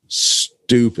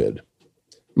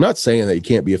 I'm not saying that you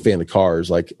can't be a fan of cars.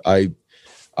 Like I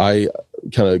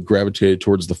kind of gravitated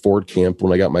towards the Ford camp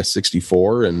when I got my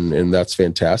 64, and that's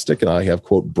fantastic. And I have,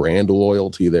 quote, brand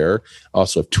loyalty there. I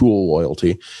also have tool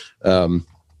loyalty.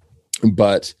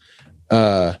 But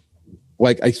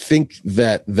like, I think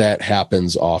that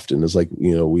happens often is like,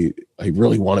 I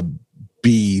really want to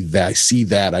be that. I see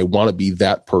that. I want to be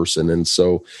that person. And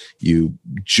so you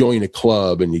join a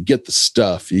club and you get the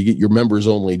stuff, you get your members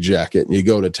only jacket, and you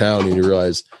go to town and you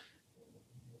realize,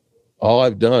 all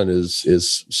I've done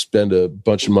is spend a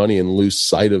bunch of money and lose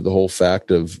sight of the whole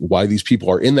fact of why these people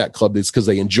are in that club. It's because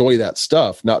they enjoy that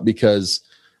stuff, not because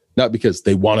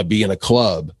they want to be in a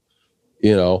club.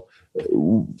 You know,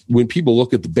 when people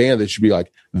look at the band, they should be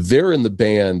like, they're in the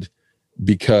band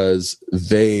because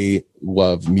they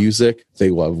love music, they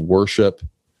love worship,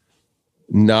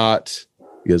 not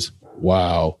because,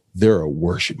 wow, they're a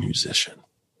worship musician.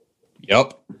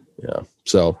 Yep. Yeah.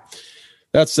 So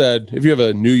that said, if you have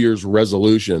a New Year's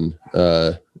resolution,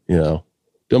 don't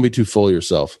be too full of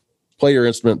yourself. Play your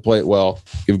instrument, play it well,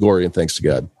 give glory and thanks to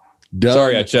God. Done.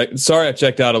 Sorry, I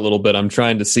checked out a little bit. I'm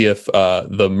trying to see if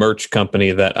the merch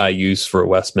company that I use for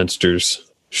Westminster's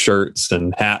shirts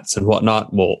and hats and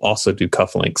whatnot will also do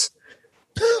cufflinks.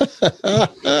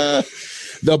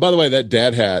 Though, by the way, that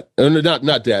dad hat,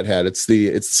 not dad hat, it's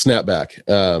the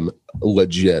snapback.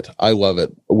 Legit. I love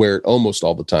it. I wear it almost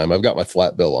all the time. I've got my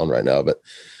flat bill on right now, but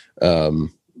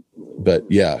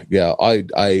yeah,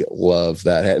 I love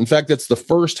that hat. In fact, that's the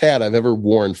first hat I've ever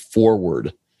worn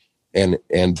forward and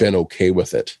been okay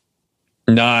with it.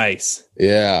 Nice.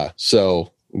 Yeah.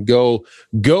 So go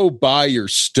buy your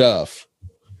stuff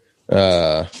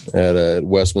at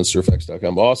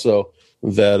westminsterfx.com. Also,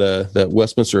 that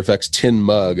Westminster FX tin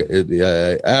mug,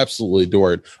 I absolutely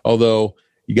adore it. Although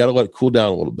you got to let it cool down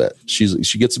a little bit. She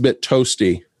gets a bit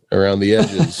toasty around the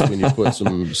edges when you put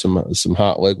some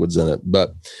hot liquids in it.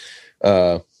 But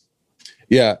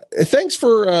yeah, thanks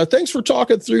for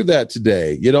talking through that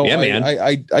today. You know, yeah, man.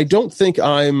 I don't think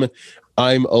I'm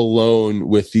alone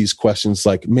with these questions.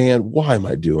 Like, man, why am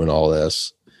I doing all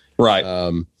this? Right.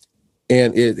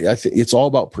 And I think it's all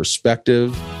about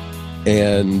perspective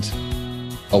and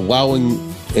allowing,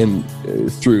 and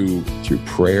through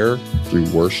prayer, through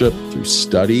worship, through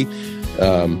study,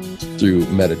 through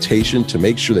meditation, to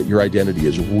make sure that your identity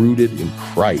is rooted in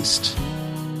Christ,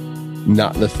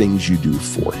 not in the things you do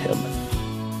for him.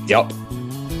 Yep.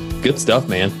 Good stuff,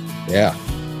 man. Yeah.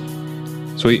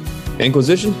 Sweet.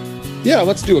 Inquisition? Yeah,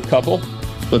 let's do a couple.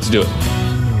 Let's do it.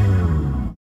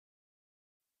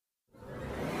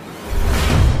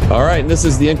 All right, and this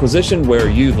is the Inquisition, where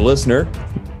you, the listener,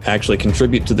 actually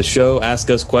contribute to the show, ask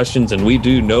us questions, and we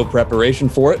do no preparation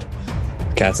for it.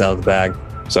 Cat's out of the bag.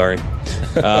 Sorry.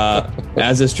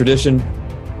 As is tradition,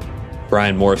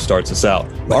 Brian Morris starts us out.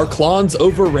 Are Klons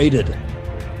overrated?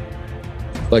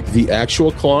 Like the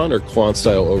actual Klon or Klon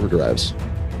style overdrives?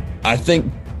 I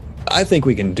think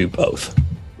we can do both.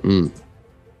 I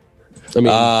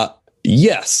mean,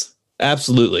 yes,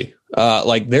 absolutely.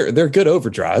 Like they're good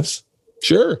overdrives.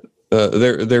 Sure.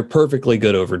 They're perfectly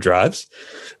good overdrives.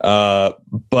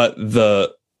 But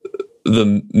the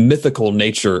mythical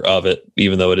nature of it,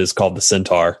 even though it is called the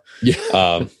Centaur,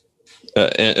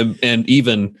 and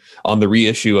even on the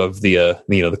reissue of the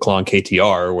the Klon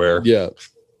KTR, where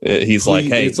he's like,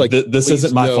 hey, it's like, this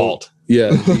isn't my fault. Yeah,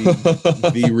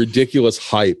 the ridiculous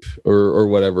hype or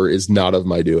whatever is not of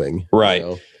my doing. Right. You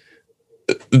know?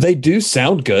 They do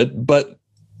sound good, but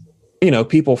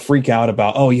people freak out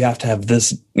about, oh, you have to have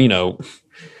this,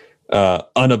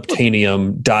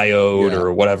 unobtainium diode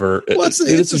or whatever. Well, it's a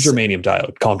germanium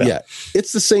diode. Calm down. Yeah,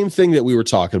 it's the same thing that we were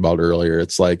talking about earlier.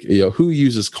 It's like, who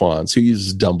uses Klons? Who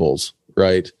uses Dumbles?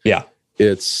 Right? Yeah.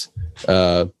 It's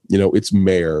it's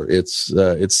Mayer, it's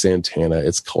Santana,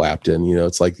 it's Clapton.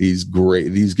 It's like these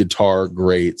guitar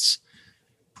greats,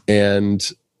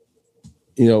 and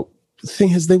the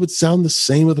thing is, they would sound the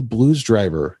same with a blues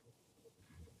driver.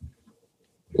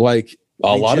 Like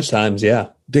a lot of times, yeah,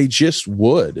 they just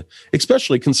would,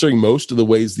 especially considering most of the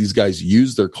ways these guys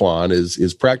use their Klon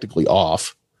is practically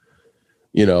off.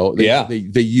 They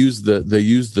use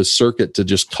the circuit to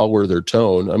just color their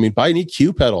tone. I mean, buy an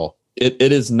EQ pedal.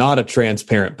 It is not a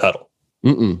transparent pedal.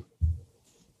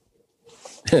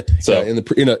 So in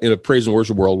a praise and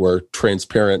worship world where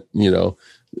transparent,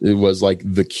 it was like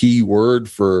the key word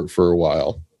for a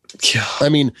while. Yeah, I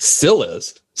mean, still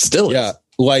is. Yeah,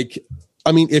 like,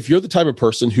 I mean, if you're the type of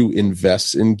person who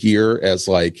invests in gear as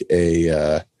like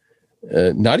a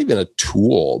not even a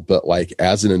tool, but like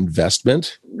as an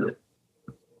investment,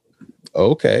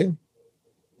 okay.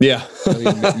 Yeah.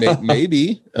 I mean,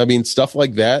 maybe. I mean, stuff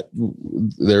like that,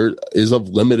 there is of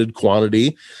limited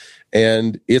quantity,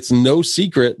 and it's no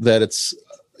secret that it's,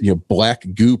 black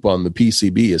goop on the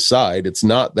PCB aside. It's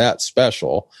not that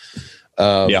special.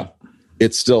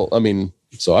 It's still, I mean,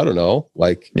 so I don't know.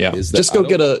 Like, just go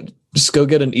get an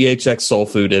EHX Soul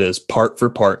Food. It is part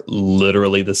for part,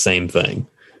 literally the same thing.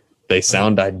 They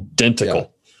sound identical. Yeah.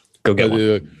 Go get one.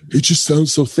 It just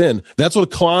sounds so thin. That's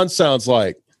what a Klon sounds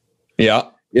like. Yeah.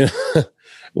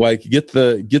 Like get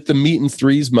the Meat and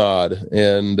Threes mod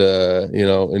and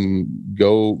and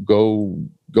go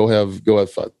go have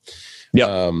fun.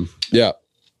 Yeah.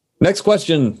 Next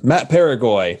question, Matt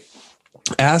Paraguay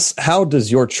asks, how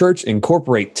does your church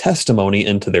incorporate testimony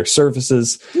into their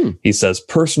services? He says,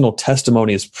 personal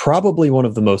testimony is probably one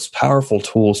of the most powerful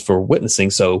tools for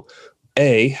witnessing. So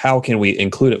A, how can we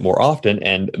include it more often?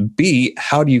 And B,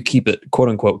 how do you keep it, quote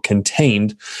unquote,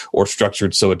 contained or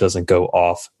structured so it doesn't go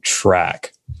off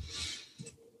track?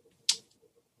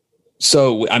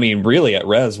 So, I mean, really at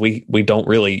Res, we don't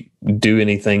really do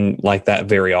anything like that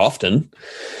very often.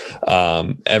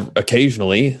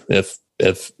 Occasionally, if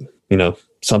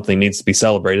something needs to be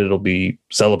celebrated, it'll be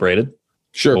celebrated,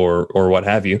 sure, or what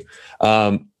have you.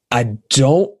 I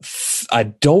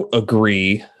don't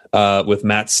agree with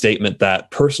Matt's statement that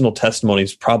personal testimony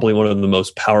is probably one of the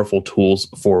most powerful tools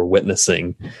for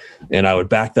witnessing, and I would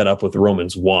back that up with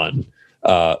Romans 1.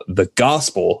 The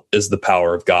gospel is the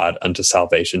power of God unto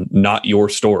salvation, not your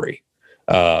story.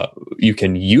 You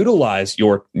can utilize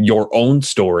your own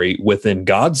story within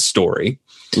God's story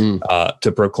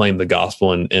to proclaim the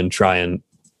gospel and try and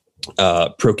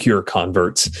procure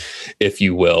converts, if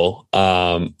you will.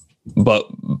 But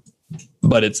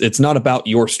it's not about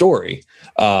your story.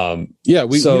 We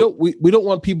don't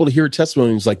want people to hear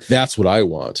testimonies like, that's what I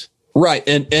want. Right.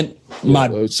 And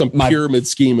some pyramid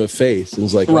scheme of faith.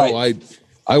 It's like, right.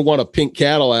 I want a pink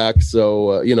Cadillac.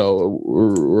 So,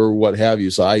 or what have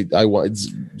you. So I want, it's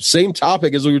same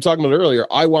topic as we were talking about earlier.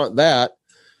 I want that.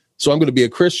 So I'm going to be a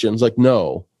Christian. It's like,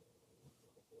 no.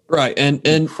 Right.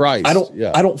 And Christ. I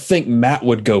don't think Matt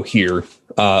would go here,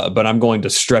 but I'm going to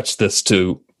stretch this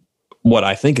to what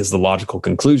I think is the logical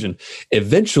conclusion.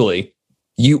 Eventually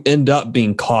you end up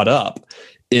being caught up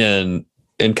in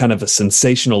kind of a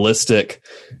sensationalistic,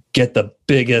 get the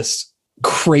biggest,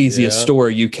 craziest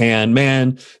story you can.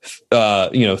 Man,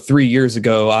 3 years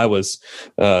ago, I was,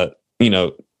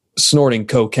 snorting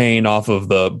cocaine off of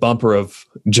the bumper of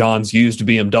John's used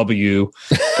BMW.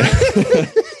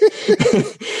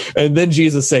 And then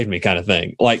Jesus saved me, kind of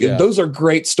thing. Those are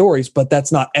great stories, but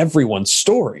that's not everyone's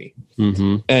story.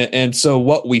 Mm-hmm. And so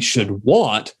what we should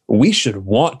want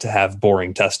to have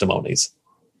boring testimonies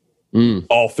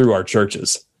all through our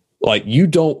churches. Like you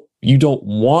don't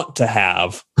want to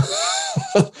have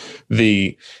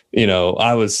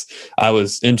I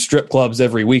was in strip clubs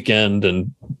every weekend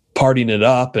and partying it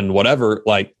up and whatever.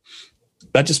 Like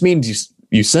that just means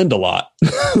you sinned a lot.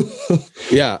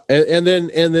 Yeah. And then,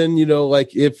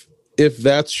 if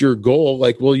that's your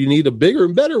goal, you need a bigger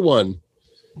and better one.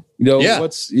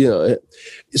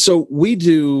 So we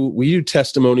do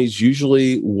testimonies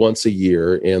usually once a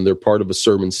year, and they're part of a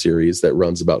sermon series that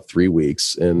runs about 3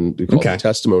 weeks, and we call it the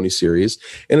testimony series.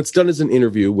 And it's done as an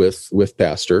interview with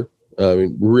pastor.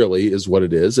 Really is what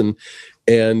it is. And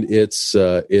it's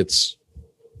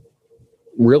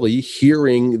really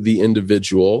hearing the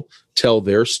individual tell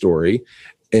their story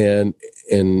and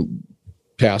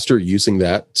pastor using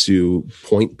that to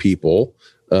point people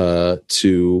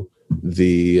to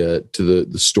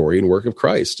the story and work of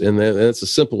Christ. And that's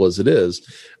as simple as it is.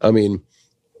 I mean,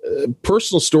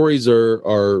 personal stories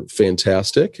are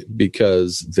fantastic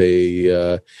because they,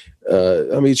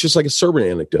 it's just like a sermon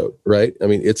anecdote, right? I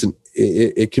mean, it's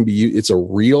a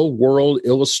real world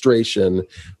illustration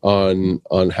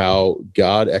on how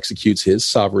God executes his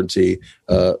sovereignty,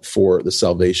 for the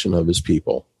salvation of his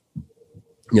people.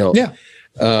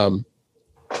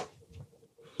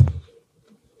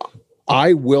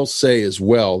 I will say as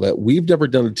well that we've never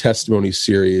done a testimony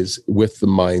series with the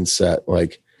mindset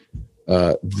like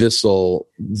this'll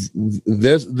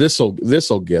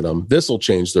get them, this'll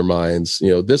change their minds,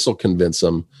 this'll convince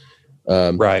them.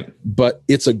 Right. But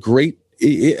it's a great.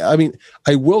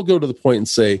 I will go to the point and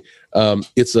say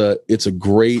it's a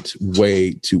great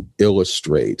way to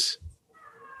illustrate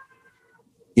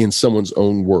in someone's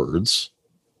own words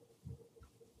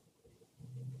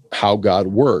how God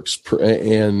works.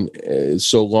 And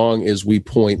so long as we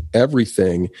point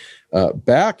everything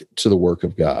back to the work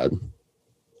of God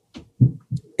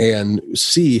and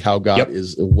see how God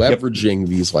is leveraging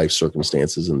these life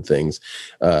circumstances and things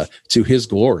to his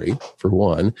glory, for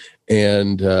one,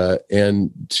 and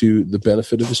to the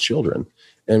benefit of his children.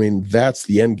 I mean, that's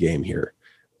the end game here.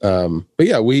 But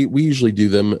yeah, we usually do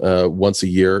them once a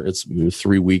year. It's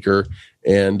 3-weeker.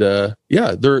 And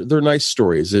they're nice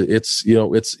stories. It's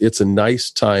a nice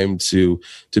time to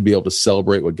be able to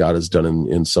celebrate what God has done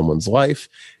in someone's life,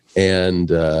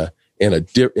 and in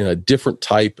a different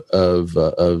type of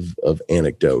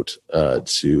anecdote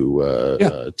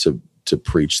to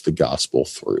preach the gospel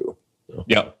through.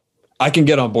 Yeah, I can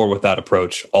get on board with that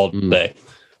approach all day.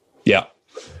 Yeah.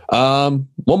 One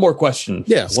more question.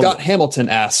 Yeah. Scott Hamilton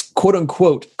asks, quote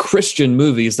unquote, Christian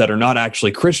movies that are not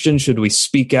actually Christian, should we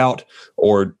speak out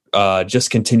or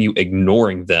just continue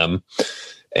ignoring them?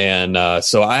 And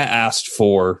so I asked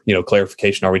for,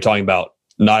 clarification. Are we talking about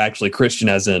not actually Christian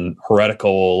as in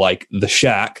heretical, like The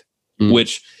Shack,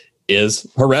 which is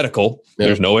heretical? Yeah.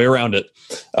 There's no way around it.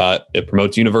 It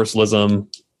promotes universalism,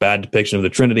 bad depiction of the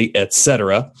Trinity,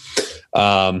 etc.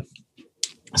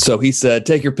 So he said,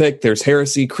 take your pick. There's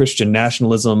heresy, Christian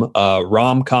nationalism,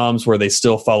 rom-coms where they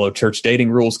still follow church dating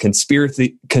rules,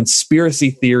 conspiracy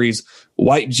theories,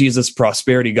 white Jesus,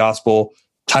 prosperity gospel,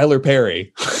 Tyler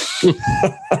Perry.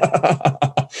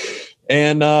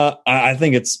 And I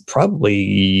think it's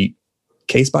probably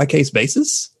case-by-case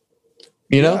basis,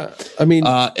 Yeah, I mean,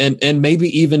 and maybe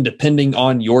even depending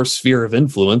on your sphere of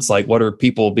influence, like what are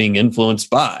people being influenced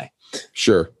by?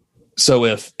 Sure. So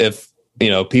if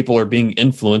people are being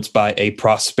influenced by a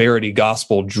prosperity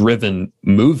gospel driven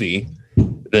movie,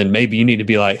 then maybe you need to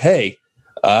be like, hey,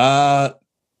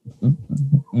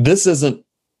 this isn't,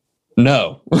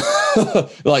 no.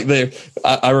 Like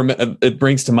I remember, it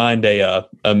brings to mind a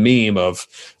meme of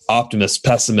optimists,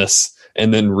 pessimists,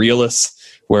 and then realists,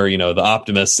 where, the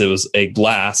optimist, it was a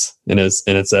glass and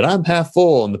it said, I'm half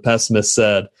full. And the pessimist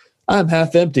said, I'm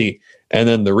half empty. And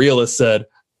then the realist said,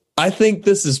 I think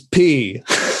this is pee.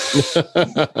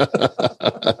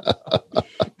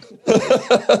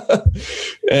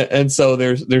 and so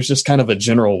there's just kind of a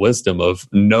general wisdom of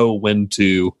know when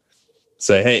to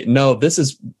say, hey, no, this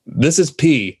is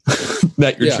pee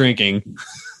that you're drinking.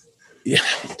 Yeah.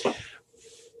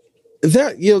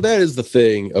 That is the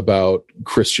thing about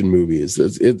Christian movies.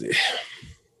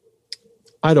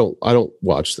 I don't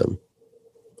watch them.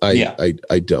 I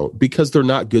don't, because they're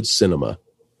not good cinema.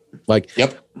 Like,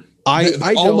 yep.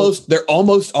 They're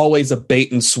almost always a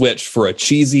bait and switch for a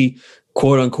cheesy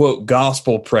quote unquote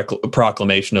gospel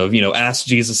proclamation of, ask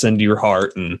Jesus into your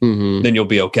heart and then you'll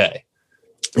be okay.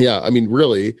 Yeah. I mean,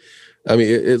 really,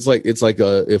 it's like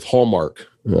if Hallmark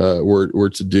were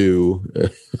to do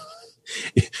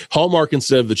Hallmark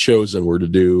instead of The Chosen were to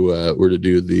do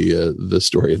the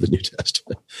story of the New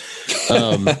Testament.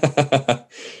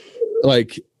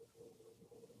 Like,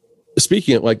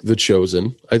 speaking of like The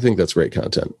Chosen, I think that's great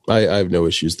content. I have no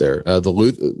issues there. The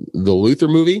Luther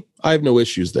movie, I have no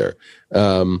issues there.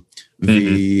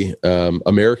 The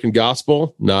American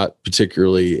Gospel, not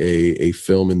particularly a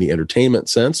film in the entertainment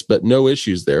sense, but no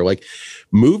issues there. Like,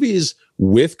 movies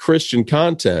with Christian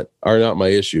content are not my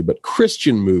issue, but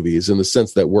Christian movies in the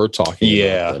sense that we're talking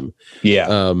about them.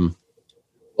 Yeah.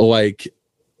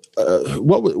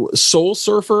 What was Soul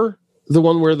Surfer? The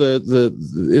one where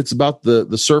it's about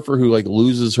the surfer who like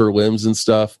loses her limbs and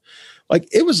stuff. Like,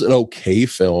 it was an okay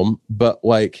film, but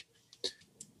like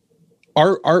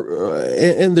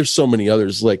and there's so many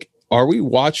others. Like, are we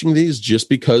watching these just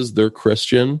because they're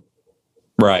Christian?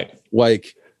 Right.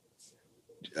 Like,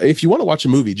 if you want to watch a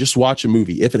movie, just watch a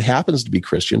movie. If it happens to be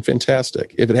Christian,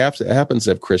 fantastic. If it happens to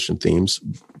have Christian themes,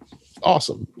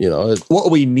 awesome. What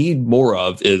we need more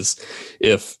of is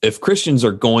if Christians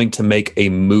are going to make a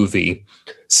movie,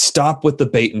 stop with the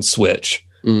bait and switch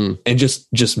and just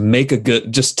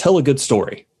tell a good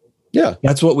story. Yeah.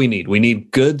 That's what we need. We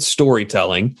need good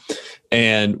storytelling,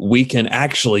 and we can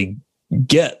actually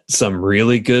get some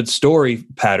really good story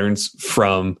patterns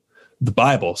from the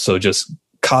Bible. So just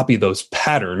copy those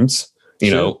patterns.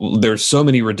 There's so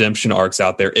many redemption arcs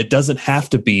out there. It doesn't have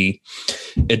to be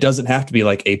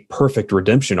like a perfect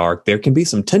redemption arc. There can be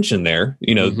some tension there.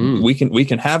 We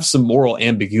can have some moral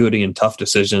ambiguity and tough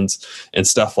decisions and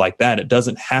stuff like that. It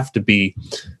doesn't have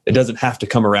to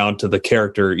come around to the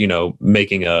character,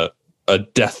 making a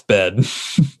deathbed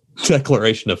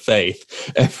declaration of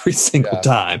faith every single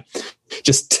time.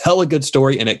 Just tell a good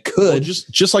story, and it could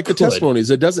just like the testimonies.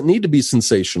 It doesn't need to be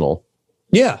sensational.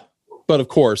 Yeah. But of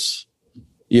course,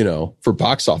 for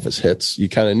box office hits, you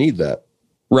kind of need that.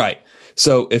 Right.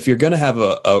 So if you're going to have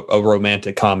a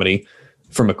romantic comedy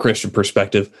from a Christian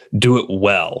perspective, do it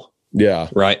well. Yeah.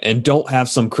 Right. And don't have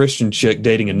some Christian chick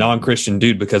dating a non-Christian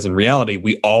dude, because in reality,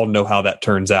 we all know how that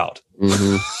turns out.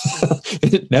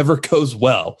 It never goes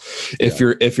well. If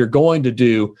you're going to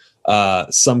do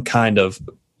some kind of,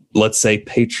 let's say,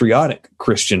 patriotic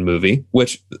Christian movie,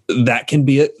 which that can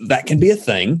be a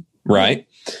thing. Right.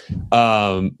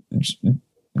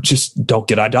 Just don't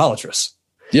get idolatrous.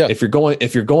 Yeah. If you're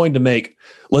going to make,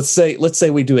 let's say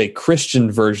we do a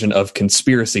Christian version of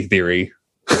conspiracy theory,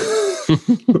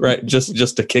 right?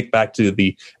 Just to kick back to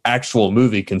the actual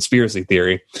movie Conspiracy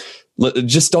Theory,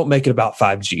 just don't make it about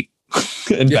 5G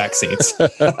and vaccines. For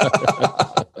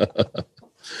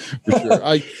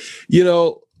sure.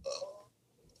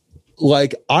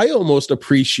 like I almost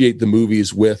appreciate the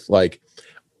movies with like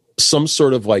some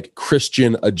sort of like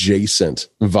Christian adjacent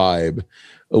vibe,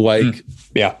 like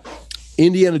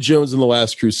Indiana Jones and the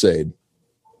Last Crusade.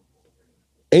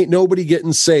 Ain't nobody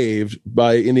getting saved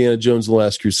by Indiana Jones and the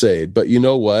Last Crusade, but you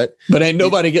know what? But ain't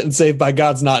nobody getting saved by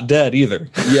God's Not Dead either.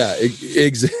 Yeah,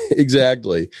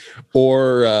 exactly.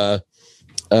 Or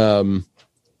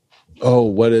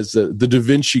what is it? The Da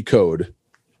Vinci Code.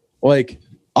 Like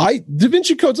Da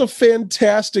Vinci Code's a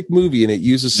fantastic movie, and it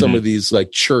uses some of these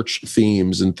like church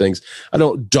themes and things.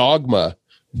 Dogma,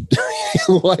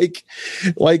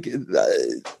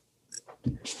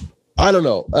 I don't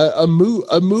know. A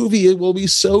movie, it will be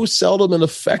so seldom an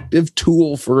effective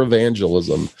tool for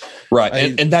evangelism. Right.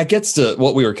 And that gets to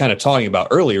what we were kind of talking about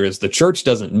earlier is the church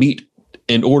doesn't meet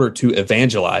in order to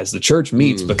evangelize. The church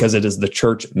meets because it is the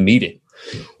church meeting.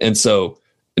 And so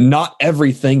not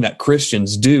everything that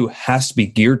Christians do has to be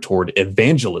geared toward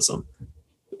evangelism.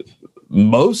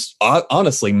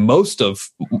 Honestly, most of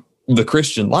the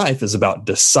Christian life is about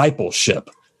discipleship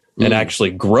and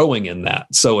actually growing in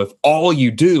that. So if all you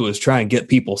do is try and get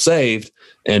people saved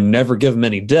and never give them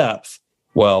any depth,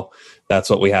 well, that's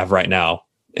what we have right now.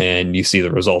 And you see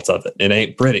the results of it. It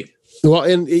ain't pretty. Well,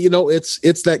 and it's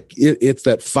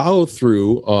that follow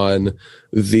through on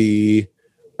the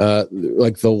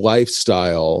like the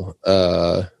lifestyle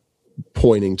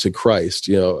pointing to Christ.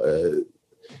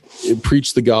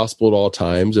 Preach the gospel at all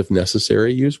times, if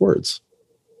necessary. Use words.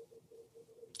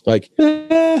 Like,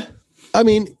 I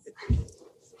mean,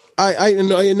 I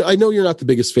know you're not the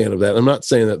biggest fan of that. I'm not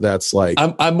saying that that's like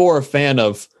I'm more a fan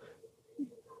of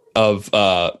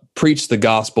preach the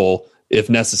gospel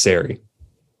if necessary.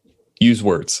 Use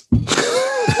words.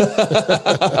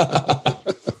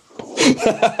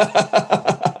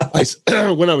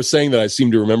 When I was saying that, I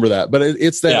seem to remember that, but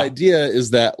it's that idea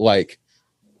is that like,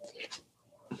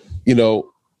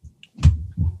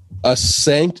 a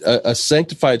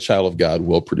sanctified child of God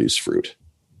will produce fruit.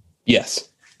 Yes.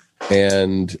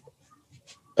 And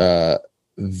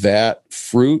that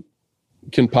fruit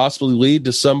can possibly lead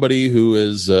to somebody who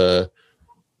is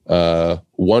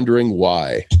wondering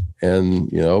why,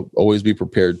 and always be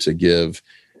prepared to give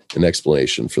an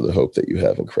explanation for the hope that you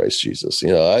have in Christ Jesus.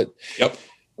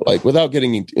 Like without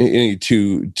getting any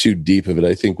too deep of it,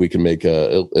 I think we can make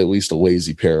at least a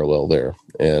lazy parallel there.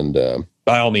 And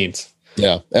by all means,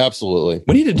 yeah, absolutely.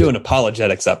 We need to do an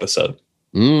apologetics episode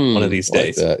one of these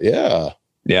days. Like that.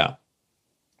 Yeah.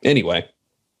 Anyway,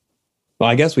 well,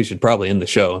 I guess we should probably end the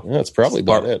show. Yeah, that's probably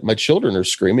about it. My children are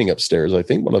screaming upstairs. I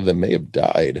think one of them may have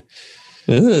died.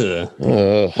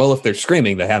 Well, if they're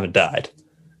screaming, they haven't died.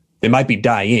 They might be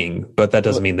dying, but that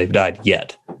doesn't mean they've died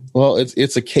yet. Well,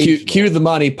 it's occasional. Cue the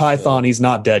Monty Python. He's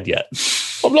not dead yet.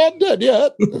 I'm not dead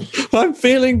yet. I'm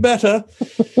feeling better.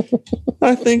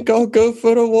 I think I'll go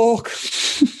for a walk.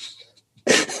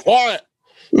 What?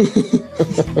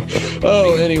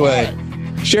 Anyway,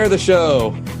 share the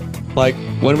show. Like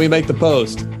when we make the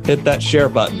post, hit that share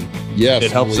button. Yes,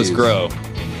 it helps us grow.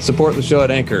 Support the show at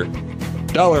Anchor.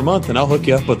 $1 a month, and I'll hook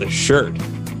you up with a shirt.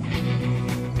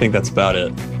 I think that's about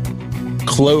it.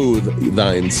 Clothe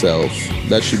thyself.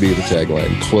 That should be the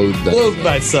tagline. Clothe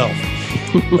thyself.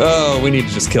 Oh, we need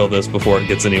to just kill this before it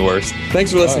gets any worse.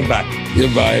 Thanks for listening back.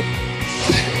 Goodbye.